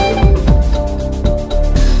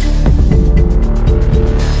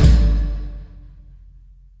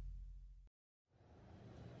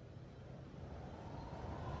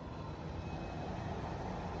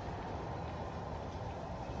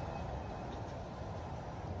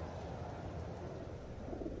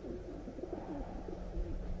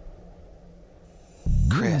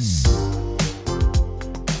 Chris.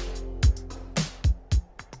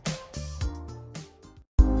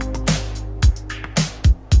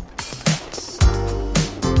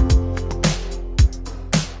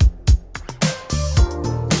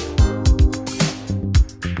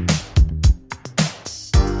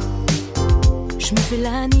 Je me fais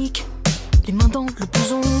la nique, les mains dans le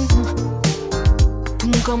blouson. Tout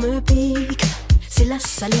mon corps me pique, c'est la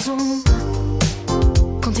salaison.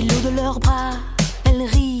 Quand ils l'eau de leurs bras, elle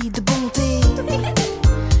rit de bonté.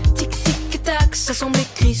 Tic tic tac, ça semble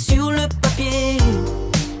écrit sur le papier.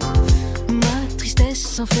 Ma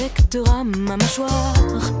tristesse infectera ma mâchoire.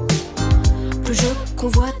 Plus je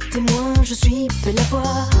convoite et moins je suis belle à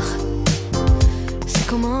voir. C'est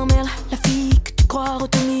comme un merle, la fille que tu crois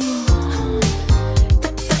retenir.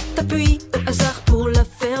 T'appuies au hasard pour la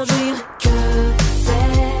faire jouir. Que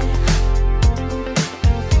faire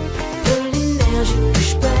de l'énergie que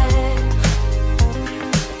je perds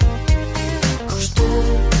quand je te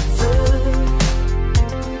veux?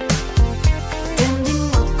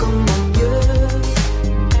 Dis-moi comment mieux.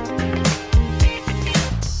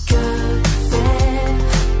 Que faire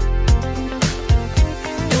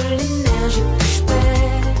de l'énergie que je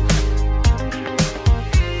perds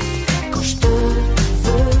quand je te veux?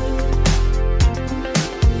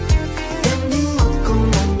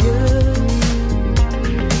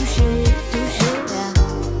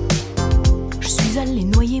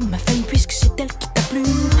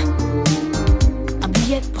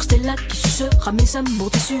 Qui sucera mes amours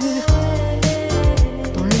déçus.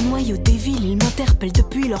 Dans le noyau des villes, ils m'interpellent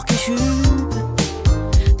depuis leur cliché.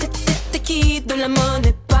 T'es qui de la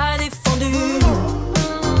monnaie pas défendue,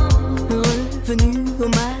 revenu au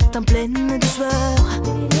matin pleine de sueur.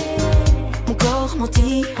 Mon corps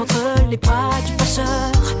menti entre les bras du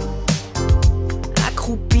passeur.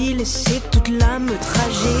 Accroupi, laissé toute l'âme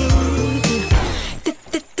tragique.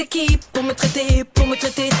 T'es qui pour me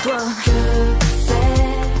traiter toi? Que faire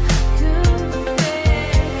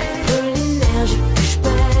de l'énergie que je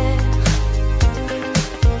perds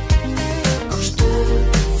quand je te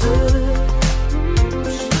veux?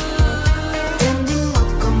 Dis-moi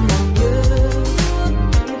comment mieux.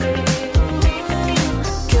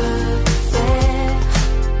 Que faire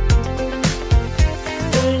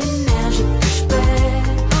de l'énergie que je perds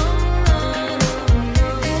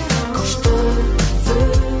quand je te veux?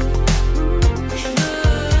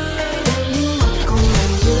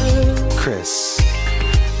 Chris,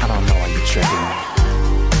 I don't know why you're tripping.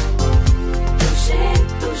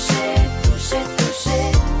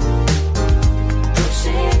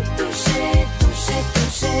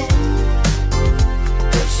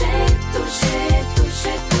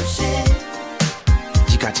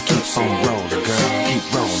 You got to keep on rolling, girl. Keep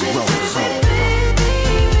rolling, rolling, rolling.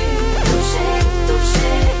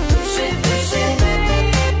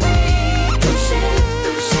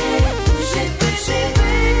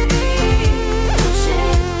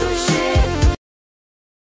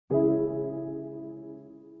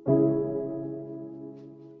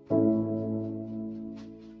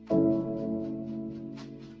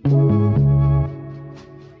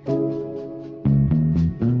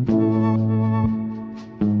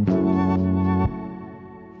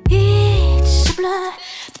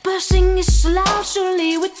 Dispersing is so loud,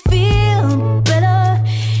 surely we'd feel better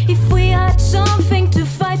if we had something to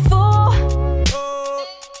fight for.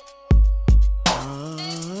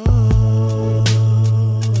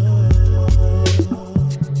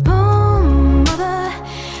 Oh, mother,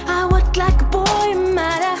 I walk like a boy,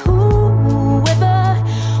 mad at whoever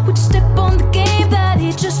would step on the game that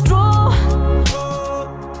he just drew.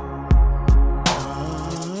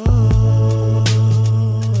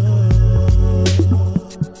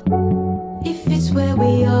 If it's where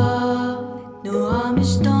we are, no harm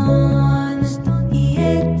is done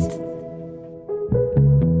yet.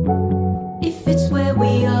 If it's where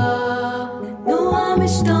we are, no harm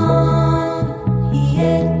is done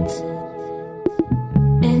yet.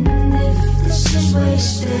 And if this is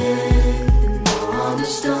wasted, then no harm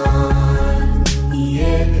is done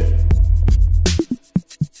yet.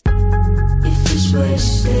 If it's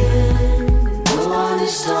wasted, then no harm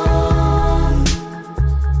is done.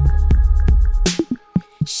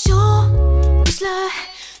 Sure, it's like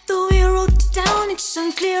though we wrote it down, it's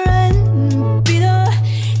unclear and bitter.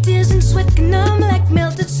 Tears and sweat can numb like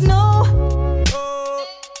melted snow.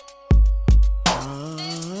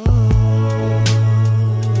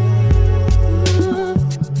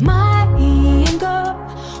 My anger,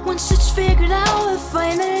 once it's figured out, will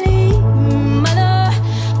finally matter.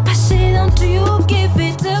 Pass it on to you, give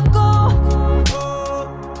it a go.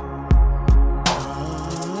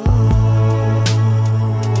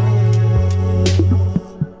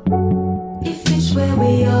 If it's where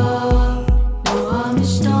we are, no harm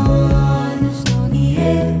is done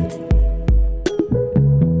yet.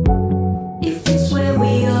 If it's where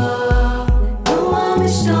we are, no harm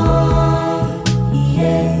is done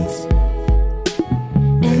yet.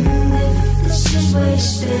 And if this is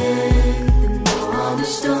wasted, then no harm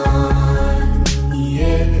is done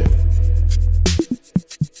yet.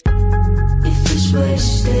 If it's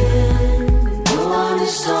wasted, then no harm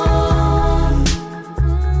is done.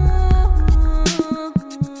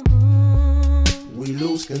 We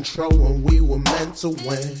lose control when we were meant to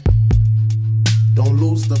win. Don't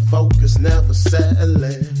lose the focus, never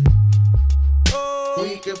settling.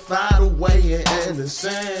 We can find a way in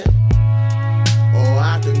innocent, or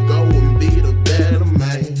I can go and be the better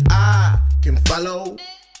man. I can follow,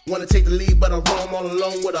 wanna take the lead, but I roam all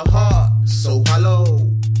alone with a heart so hollow.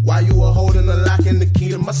 While you were holding the lock and the key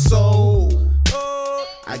to my soul,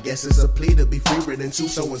 I guess it's a plea to be free written to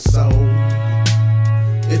so and so.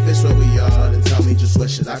 If it's where we are, then tell me just where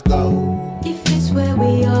should I go? If it's where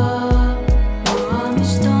we are, no harm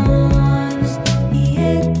is done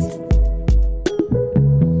yet.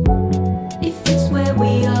 If it's where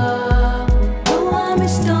we are, no harm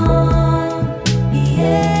is done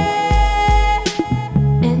yet.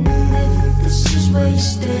 And if this is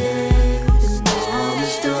wasted, then no harm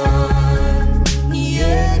is done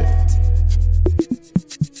yet.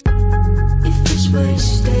 If it's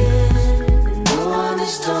wasted, then no harm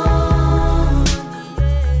is done.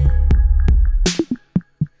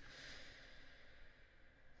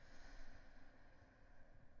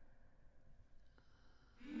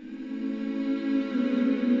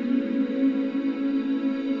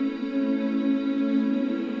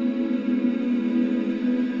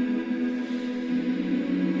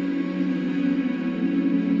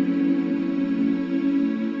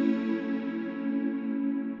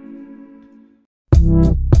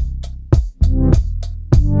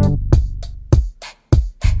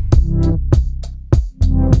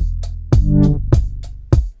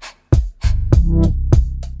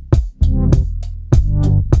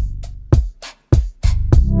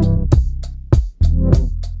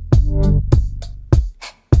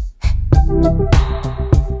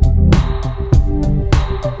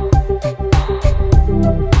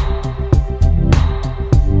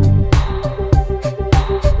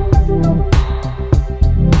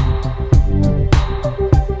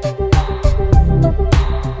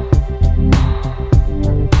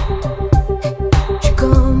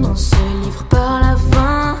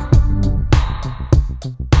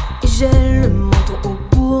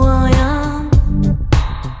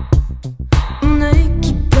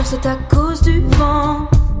 c'est à cause du vent.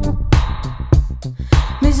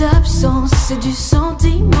 Mes absences, c'est du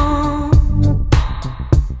sentiment.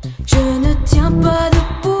 Je ne tiens pas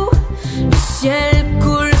debout, le ciel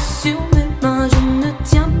coule sur mes mains. Je ne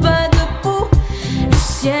tiens pas debout, le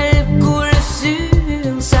ciel coule sur.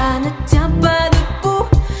 Ça ne tient pas debout,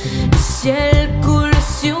 le ciel coule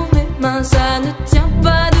sur mes mains. Ça ne tient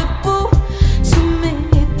pas debout, sous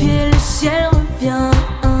mes pieds le ciel revient.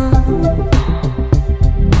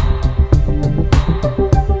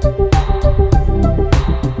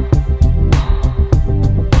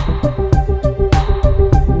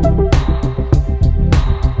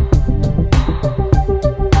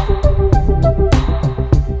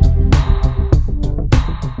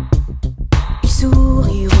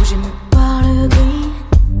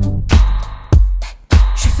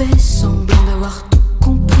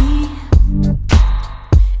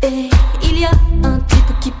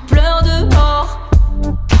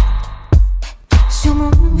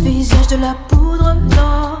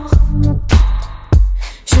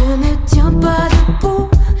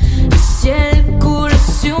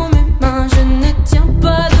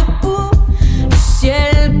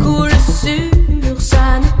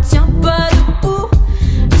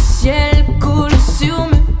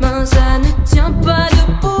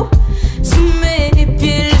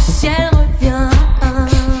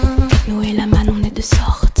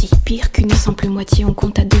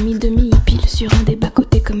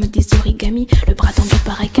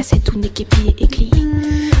 n'est qu'épié et glis.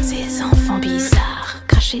 Ces enfants bizarres,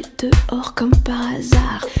 crachés dehors comme par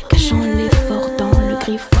hasard, cachant l'effort dans le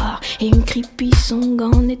griffoir, et une creepy song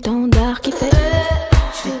en étendard qui fait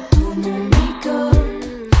je fais tout mon make-up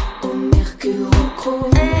au mercure au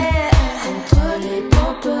chrome, contre les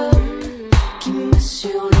pop-up qui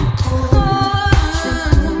m'assurent le trône. Je fais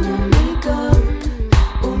tout mon make-up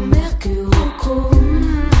au mercure au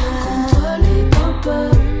chrome, contre les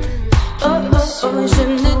pop-up qui m'assurent le trône. Je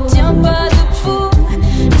ne tiens pas debout,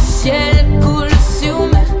 le ciel coule sur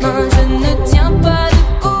mes mains. Je ne tiens pas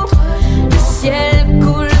debout, le ciel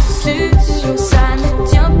coule sur, ça ne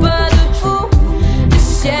tient pas debout, le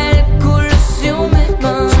ciel coule sur mes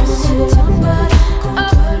mains. Je ne tiens pas debout,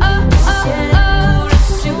 le ciel coule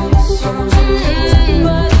sur mes mains. Je ne tiens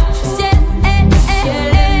pas debout, le ciel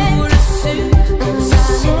coule sur mes mains.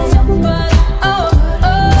 Je ne tiens pas debout,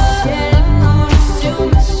 le ciel coule sur mes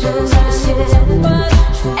mains. Je ne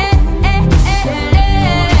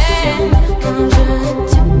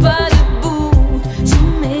tiens pas debout.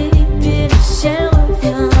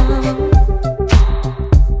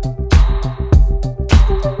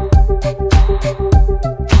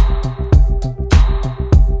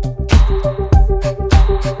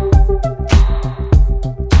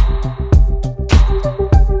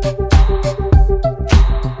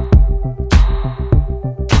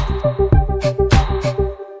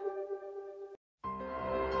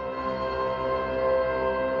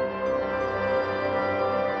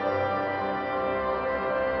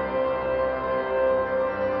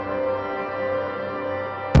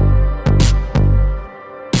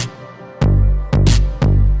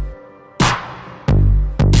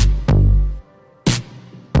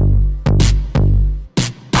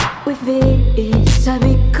 I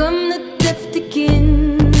become the death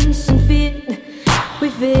Dickinson fit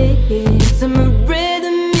with it. I'm a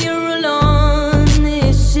rhythm mural on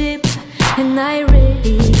this ship, and I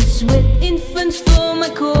race with infants for my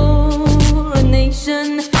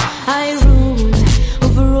coronation. I rule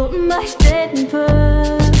over all my dead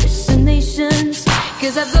impersonations,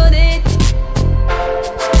 'cause I've got it.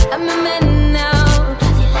 I'm a man now.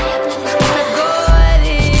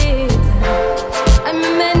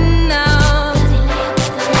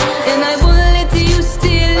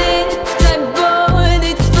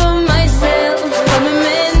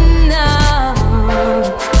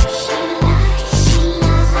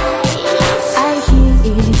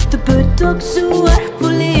 Dogs who are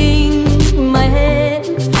pulling my head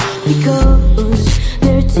because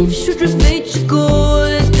their teeth should ravage a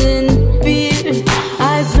golden beard.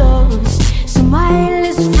 I've lost some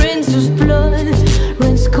eyeless friends whose blood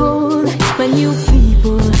runs cold. My new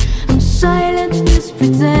people, I'm silent, this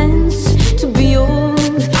pretense to be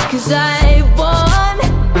old, 'cause I won.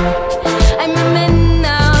 I'm a man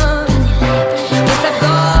now. Yes, I've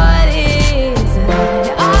got it.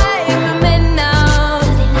 I'm a man now.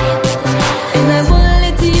 And I won't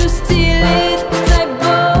let you steal it. I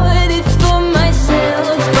bought it for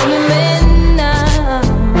myself. I'm a man now.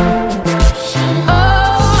 Oh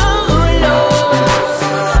Lord,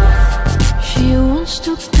 she wants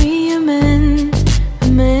to be a man,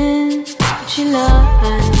 but she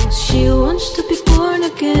lies. She wants to be born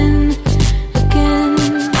again,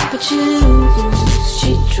 but she loses.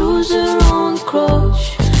 She chose her own cross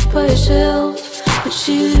by herself, but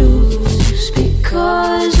she loses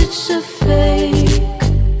because it's a fake.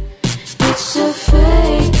 It's a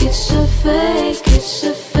fake, it's a fake, it's a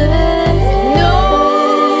fake. No,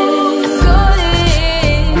 I've got it.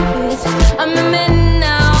 I'm a man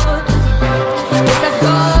now. Yes, I've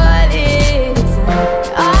got it.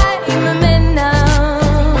 I'm a man now.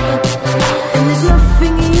 And there's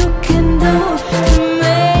nothing you can do to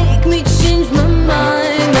make me change my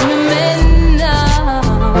mind. I'm a man now.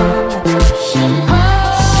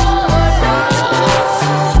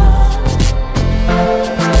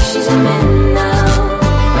 She's a man now.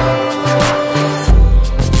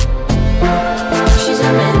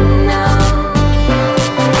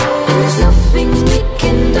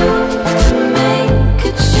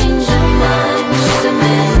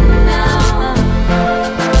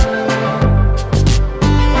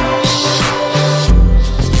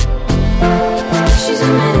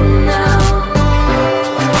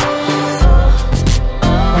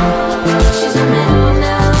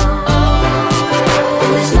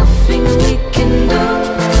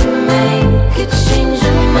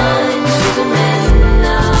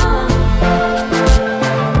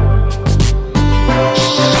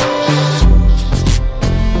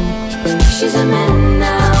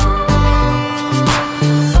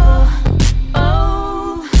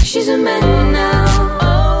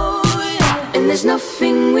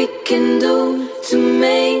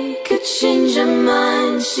 could change her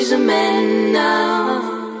mind, she's a man now.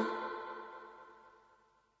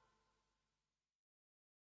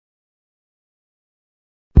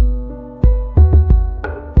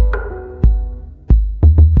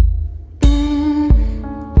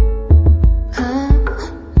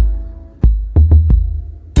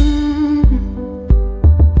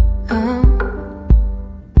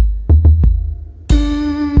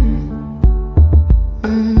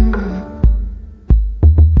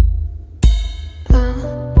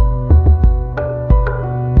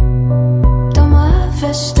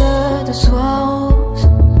 De soir rose,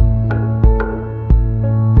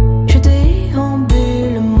 je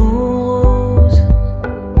déambule morose.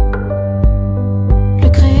 Le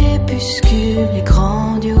crépuscule est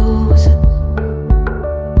grandiose.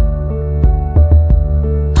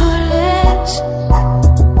 Oh laisse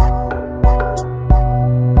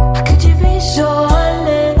que tu puisses à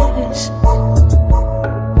l'aise.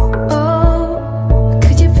 Oh,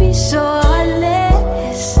 que tu puisses à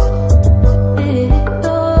l'aise.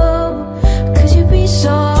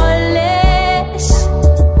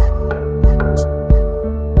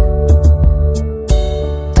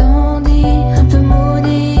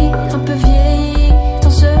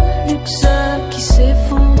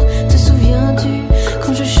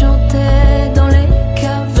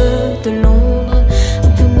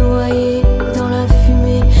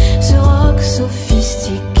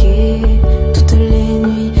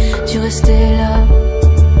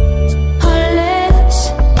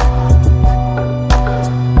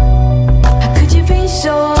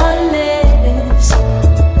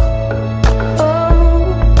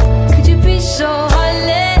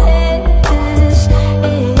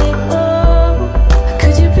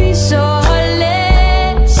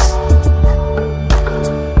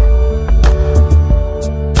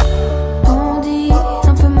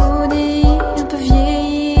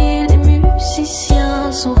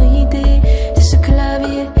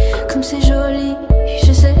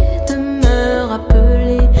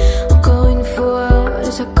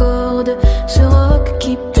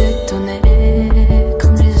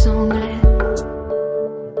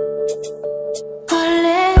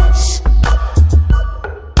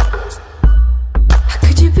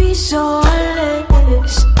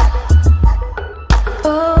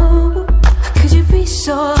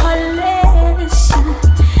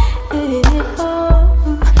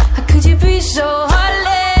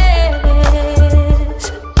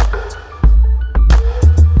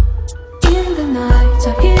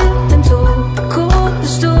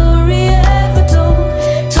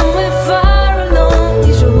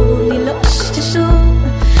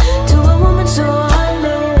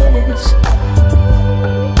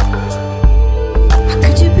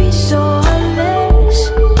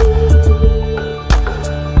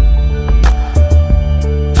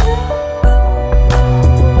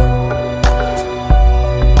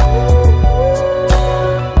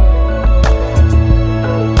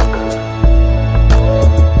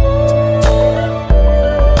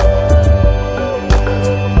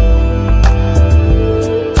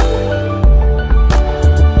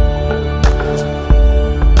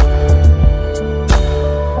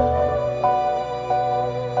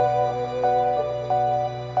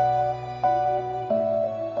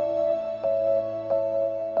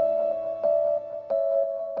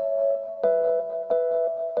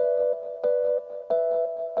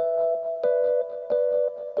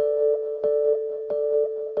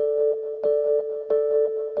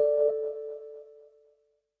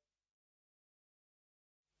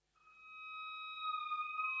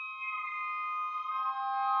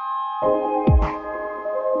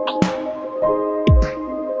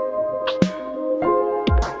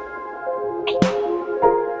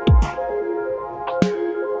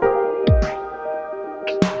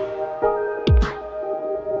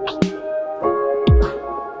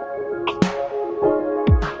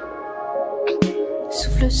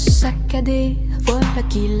 saccadé, voilà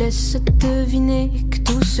qui laisse deviner que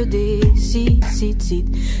tout se décide,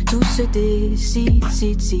 tout se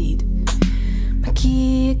décide.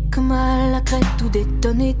 Maquillée comme à la crête, tout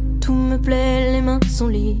détonné, tout me plaît, les mains sont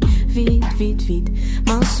liées, vide,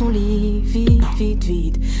 mains sont liées,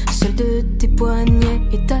 vide. Seul de tes poignets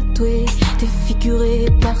est tatoué, défiguré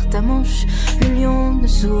par ta manche. Le lion ne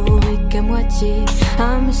sourit qu'à moitié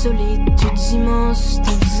à mes solitudes immenses.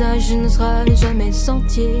 Ton visage ne sera jamais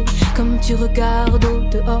entier. Comme tu regardes au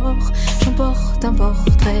dehors, j'emporte un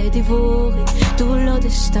portrait dévoré, tout leur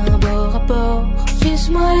destin bord à bord. Kiss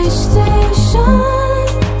my station,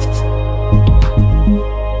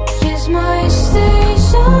 kiss my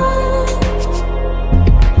station.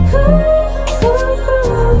 Ooh, ooh,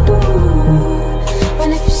 ooh, ooh.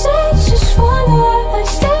 And if you say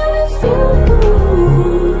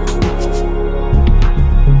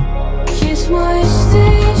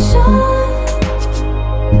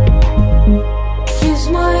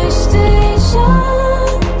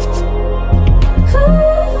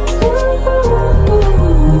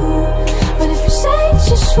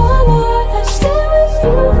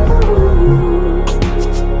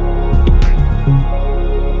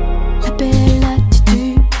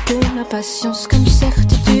s'annonce comme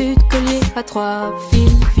certitude, collier à trois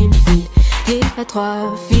fils, fil, fil, lié à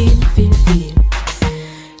trois fils, fil, fil.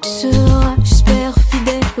 Tu seras, j'espère,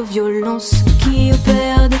 fidèle aux violences qui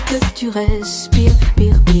opèrent dès que tu respires,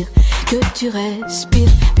 pire, pire, que tu respires,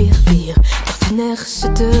 pire, pire. D'ordinaire,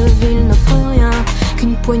 cette ville n'offre rien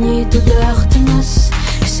qu'une poignée d'odeurs tenaces.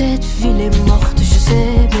 Cette ville est morte, je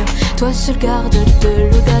sais bien, toi seul garde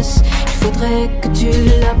de l'audace. Il faudrait que tu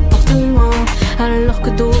la portes loin, alors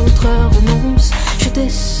que d'autres renoncent. Je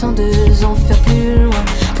descends 2 enfers plus loin,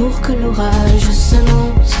 pour que l'orage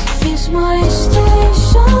s'annonce. Here's my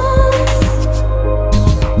station,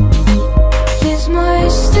 here's my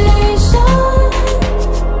station.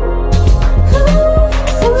 Ooh,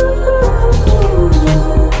 ooh,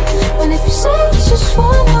 ooh. And if you say you just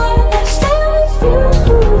wanna stay with you,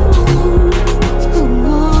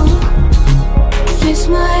 ooh, here's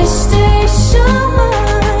my station,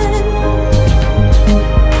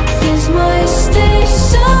 here's my station.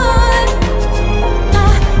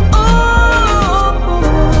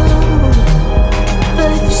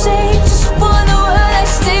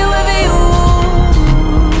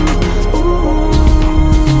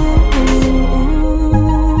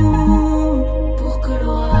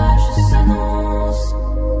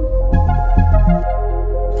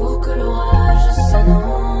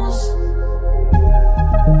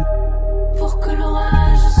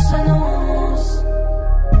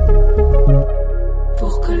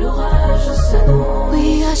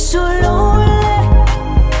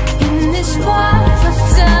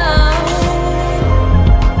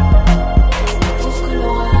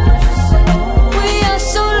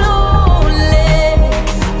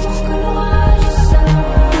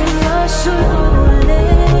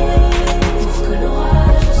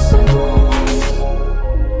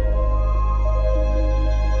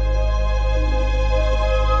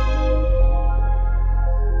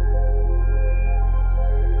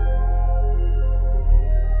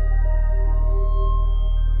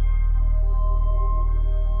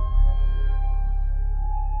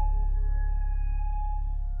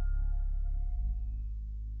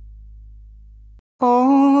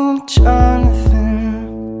 Oh, Jonathan,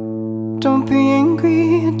 don't be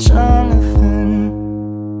angry, Jonathan.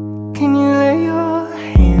 Can you lay your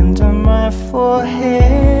hand on my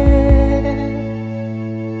forehead?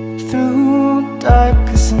 Through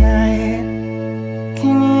darkest night,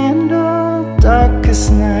 can you handle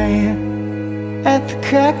darkest night? At the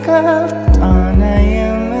crack of dawn, I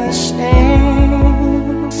am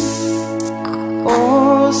ashamed.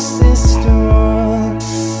 Oh, sister,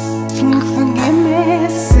 can you forgive me,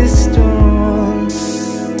 sister?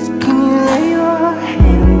 Can you lay your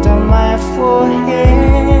hand on my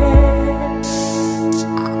forehead?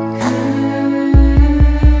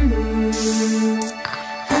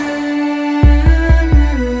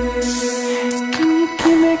 Can you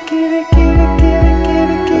give it, give it, give it, give it, give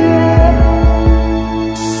it, give it?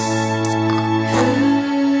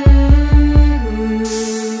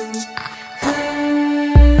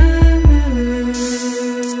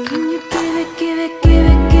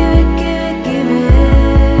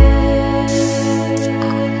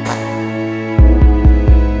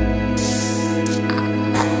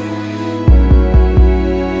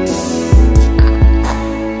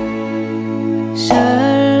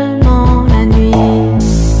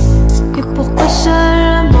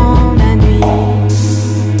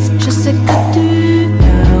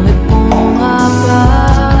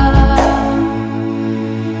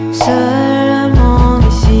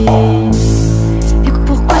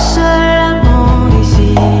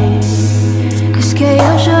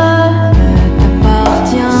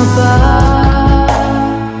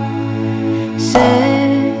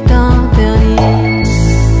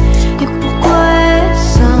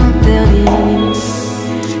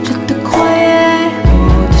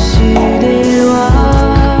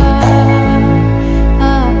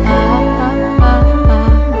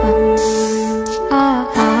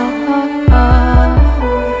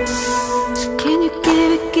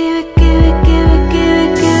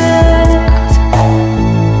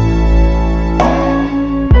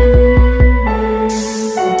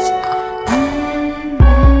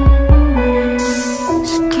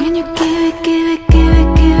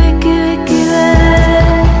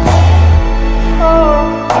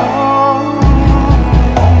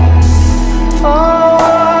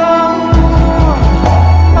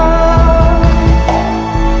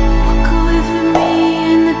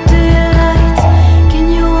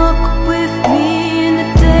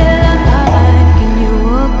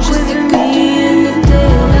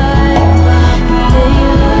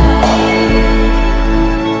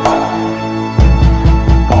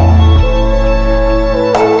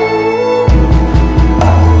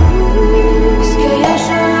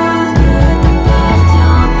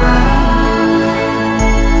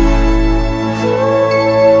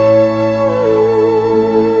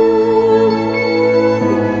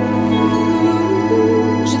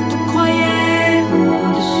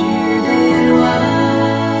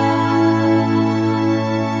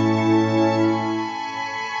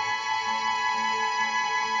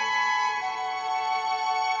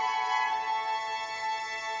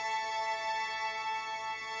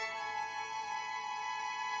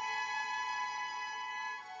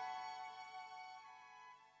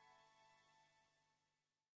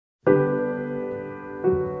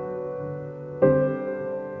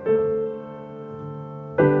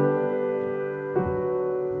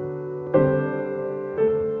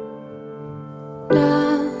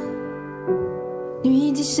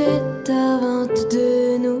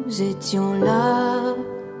 17h22, nous étions là.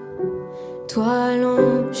 Toi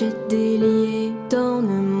allongé, délié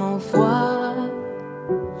d'ornements froids.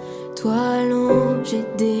 Toi allongé,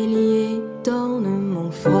 délié d'ornements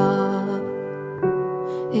froids.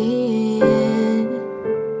 Et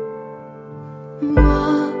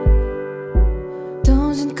moi,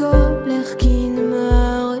 dans une colère qui ne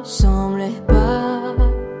me ressemblait pas.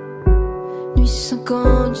 Nuit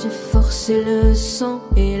 50, j'ai forcé le sang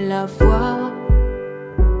et la voix.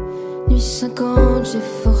 Nuit 50, j'ai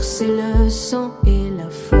forcé le sang et la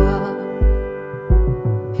foi.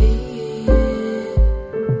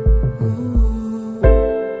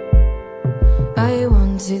 I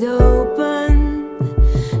want it open,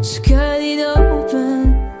 so cut it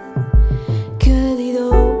open, cut it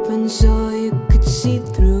open so you could see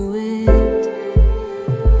through it.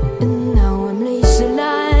 And now I'm Lisa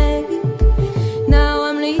like, now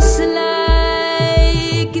I'm Lisa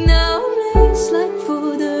like, now I'm Lisa like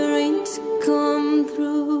for the rain to come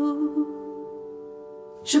through.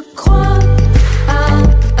 Je crois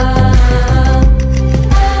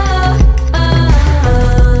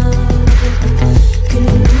que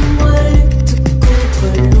le nombre lutte contre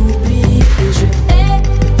l'oubli et je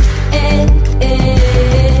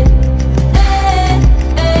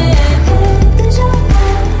déjà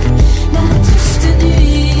la triste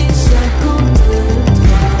nuit 53.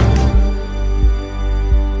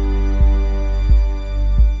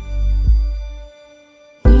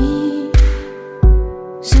 Nuit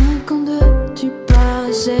 52, tu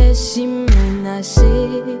paraissais si menacé.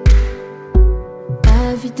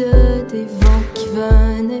 Avide des vents qui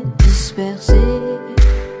venaient disperser.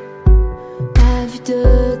 Avide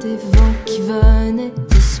des vents qui venaient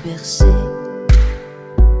disperser.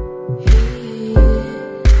 Et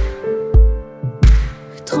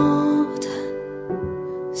 30,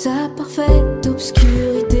 sa parfaite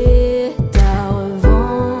obscurité, ta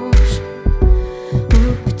revanche.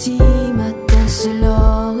 Au petit matin, c'est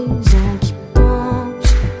l'horizon qui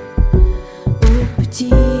penche. Au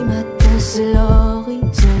petit matin, c'est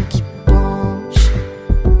l'horizon qui penche.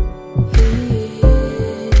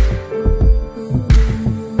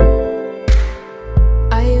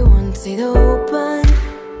 I want it open,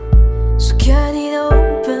 so cut it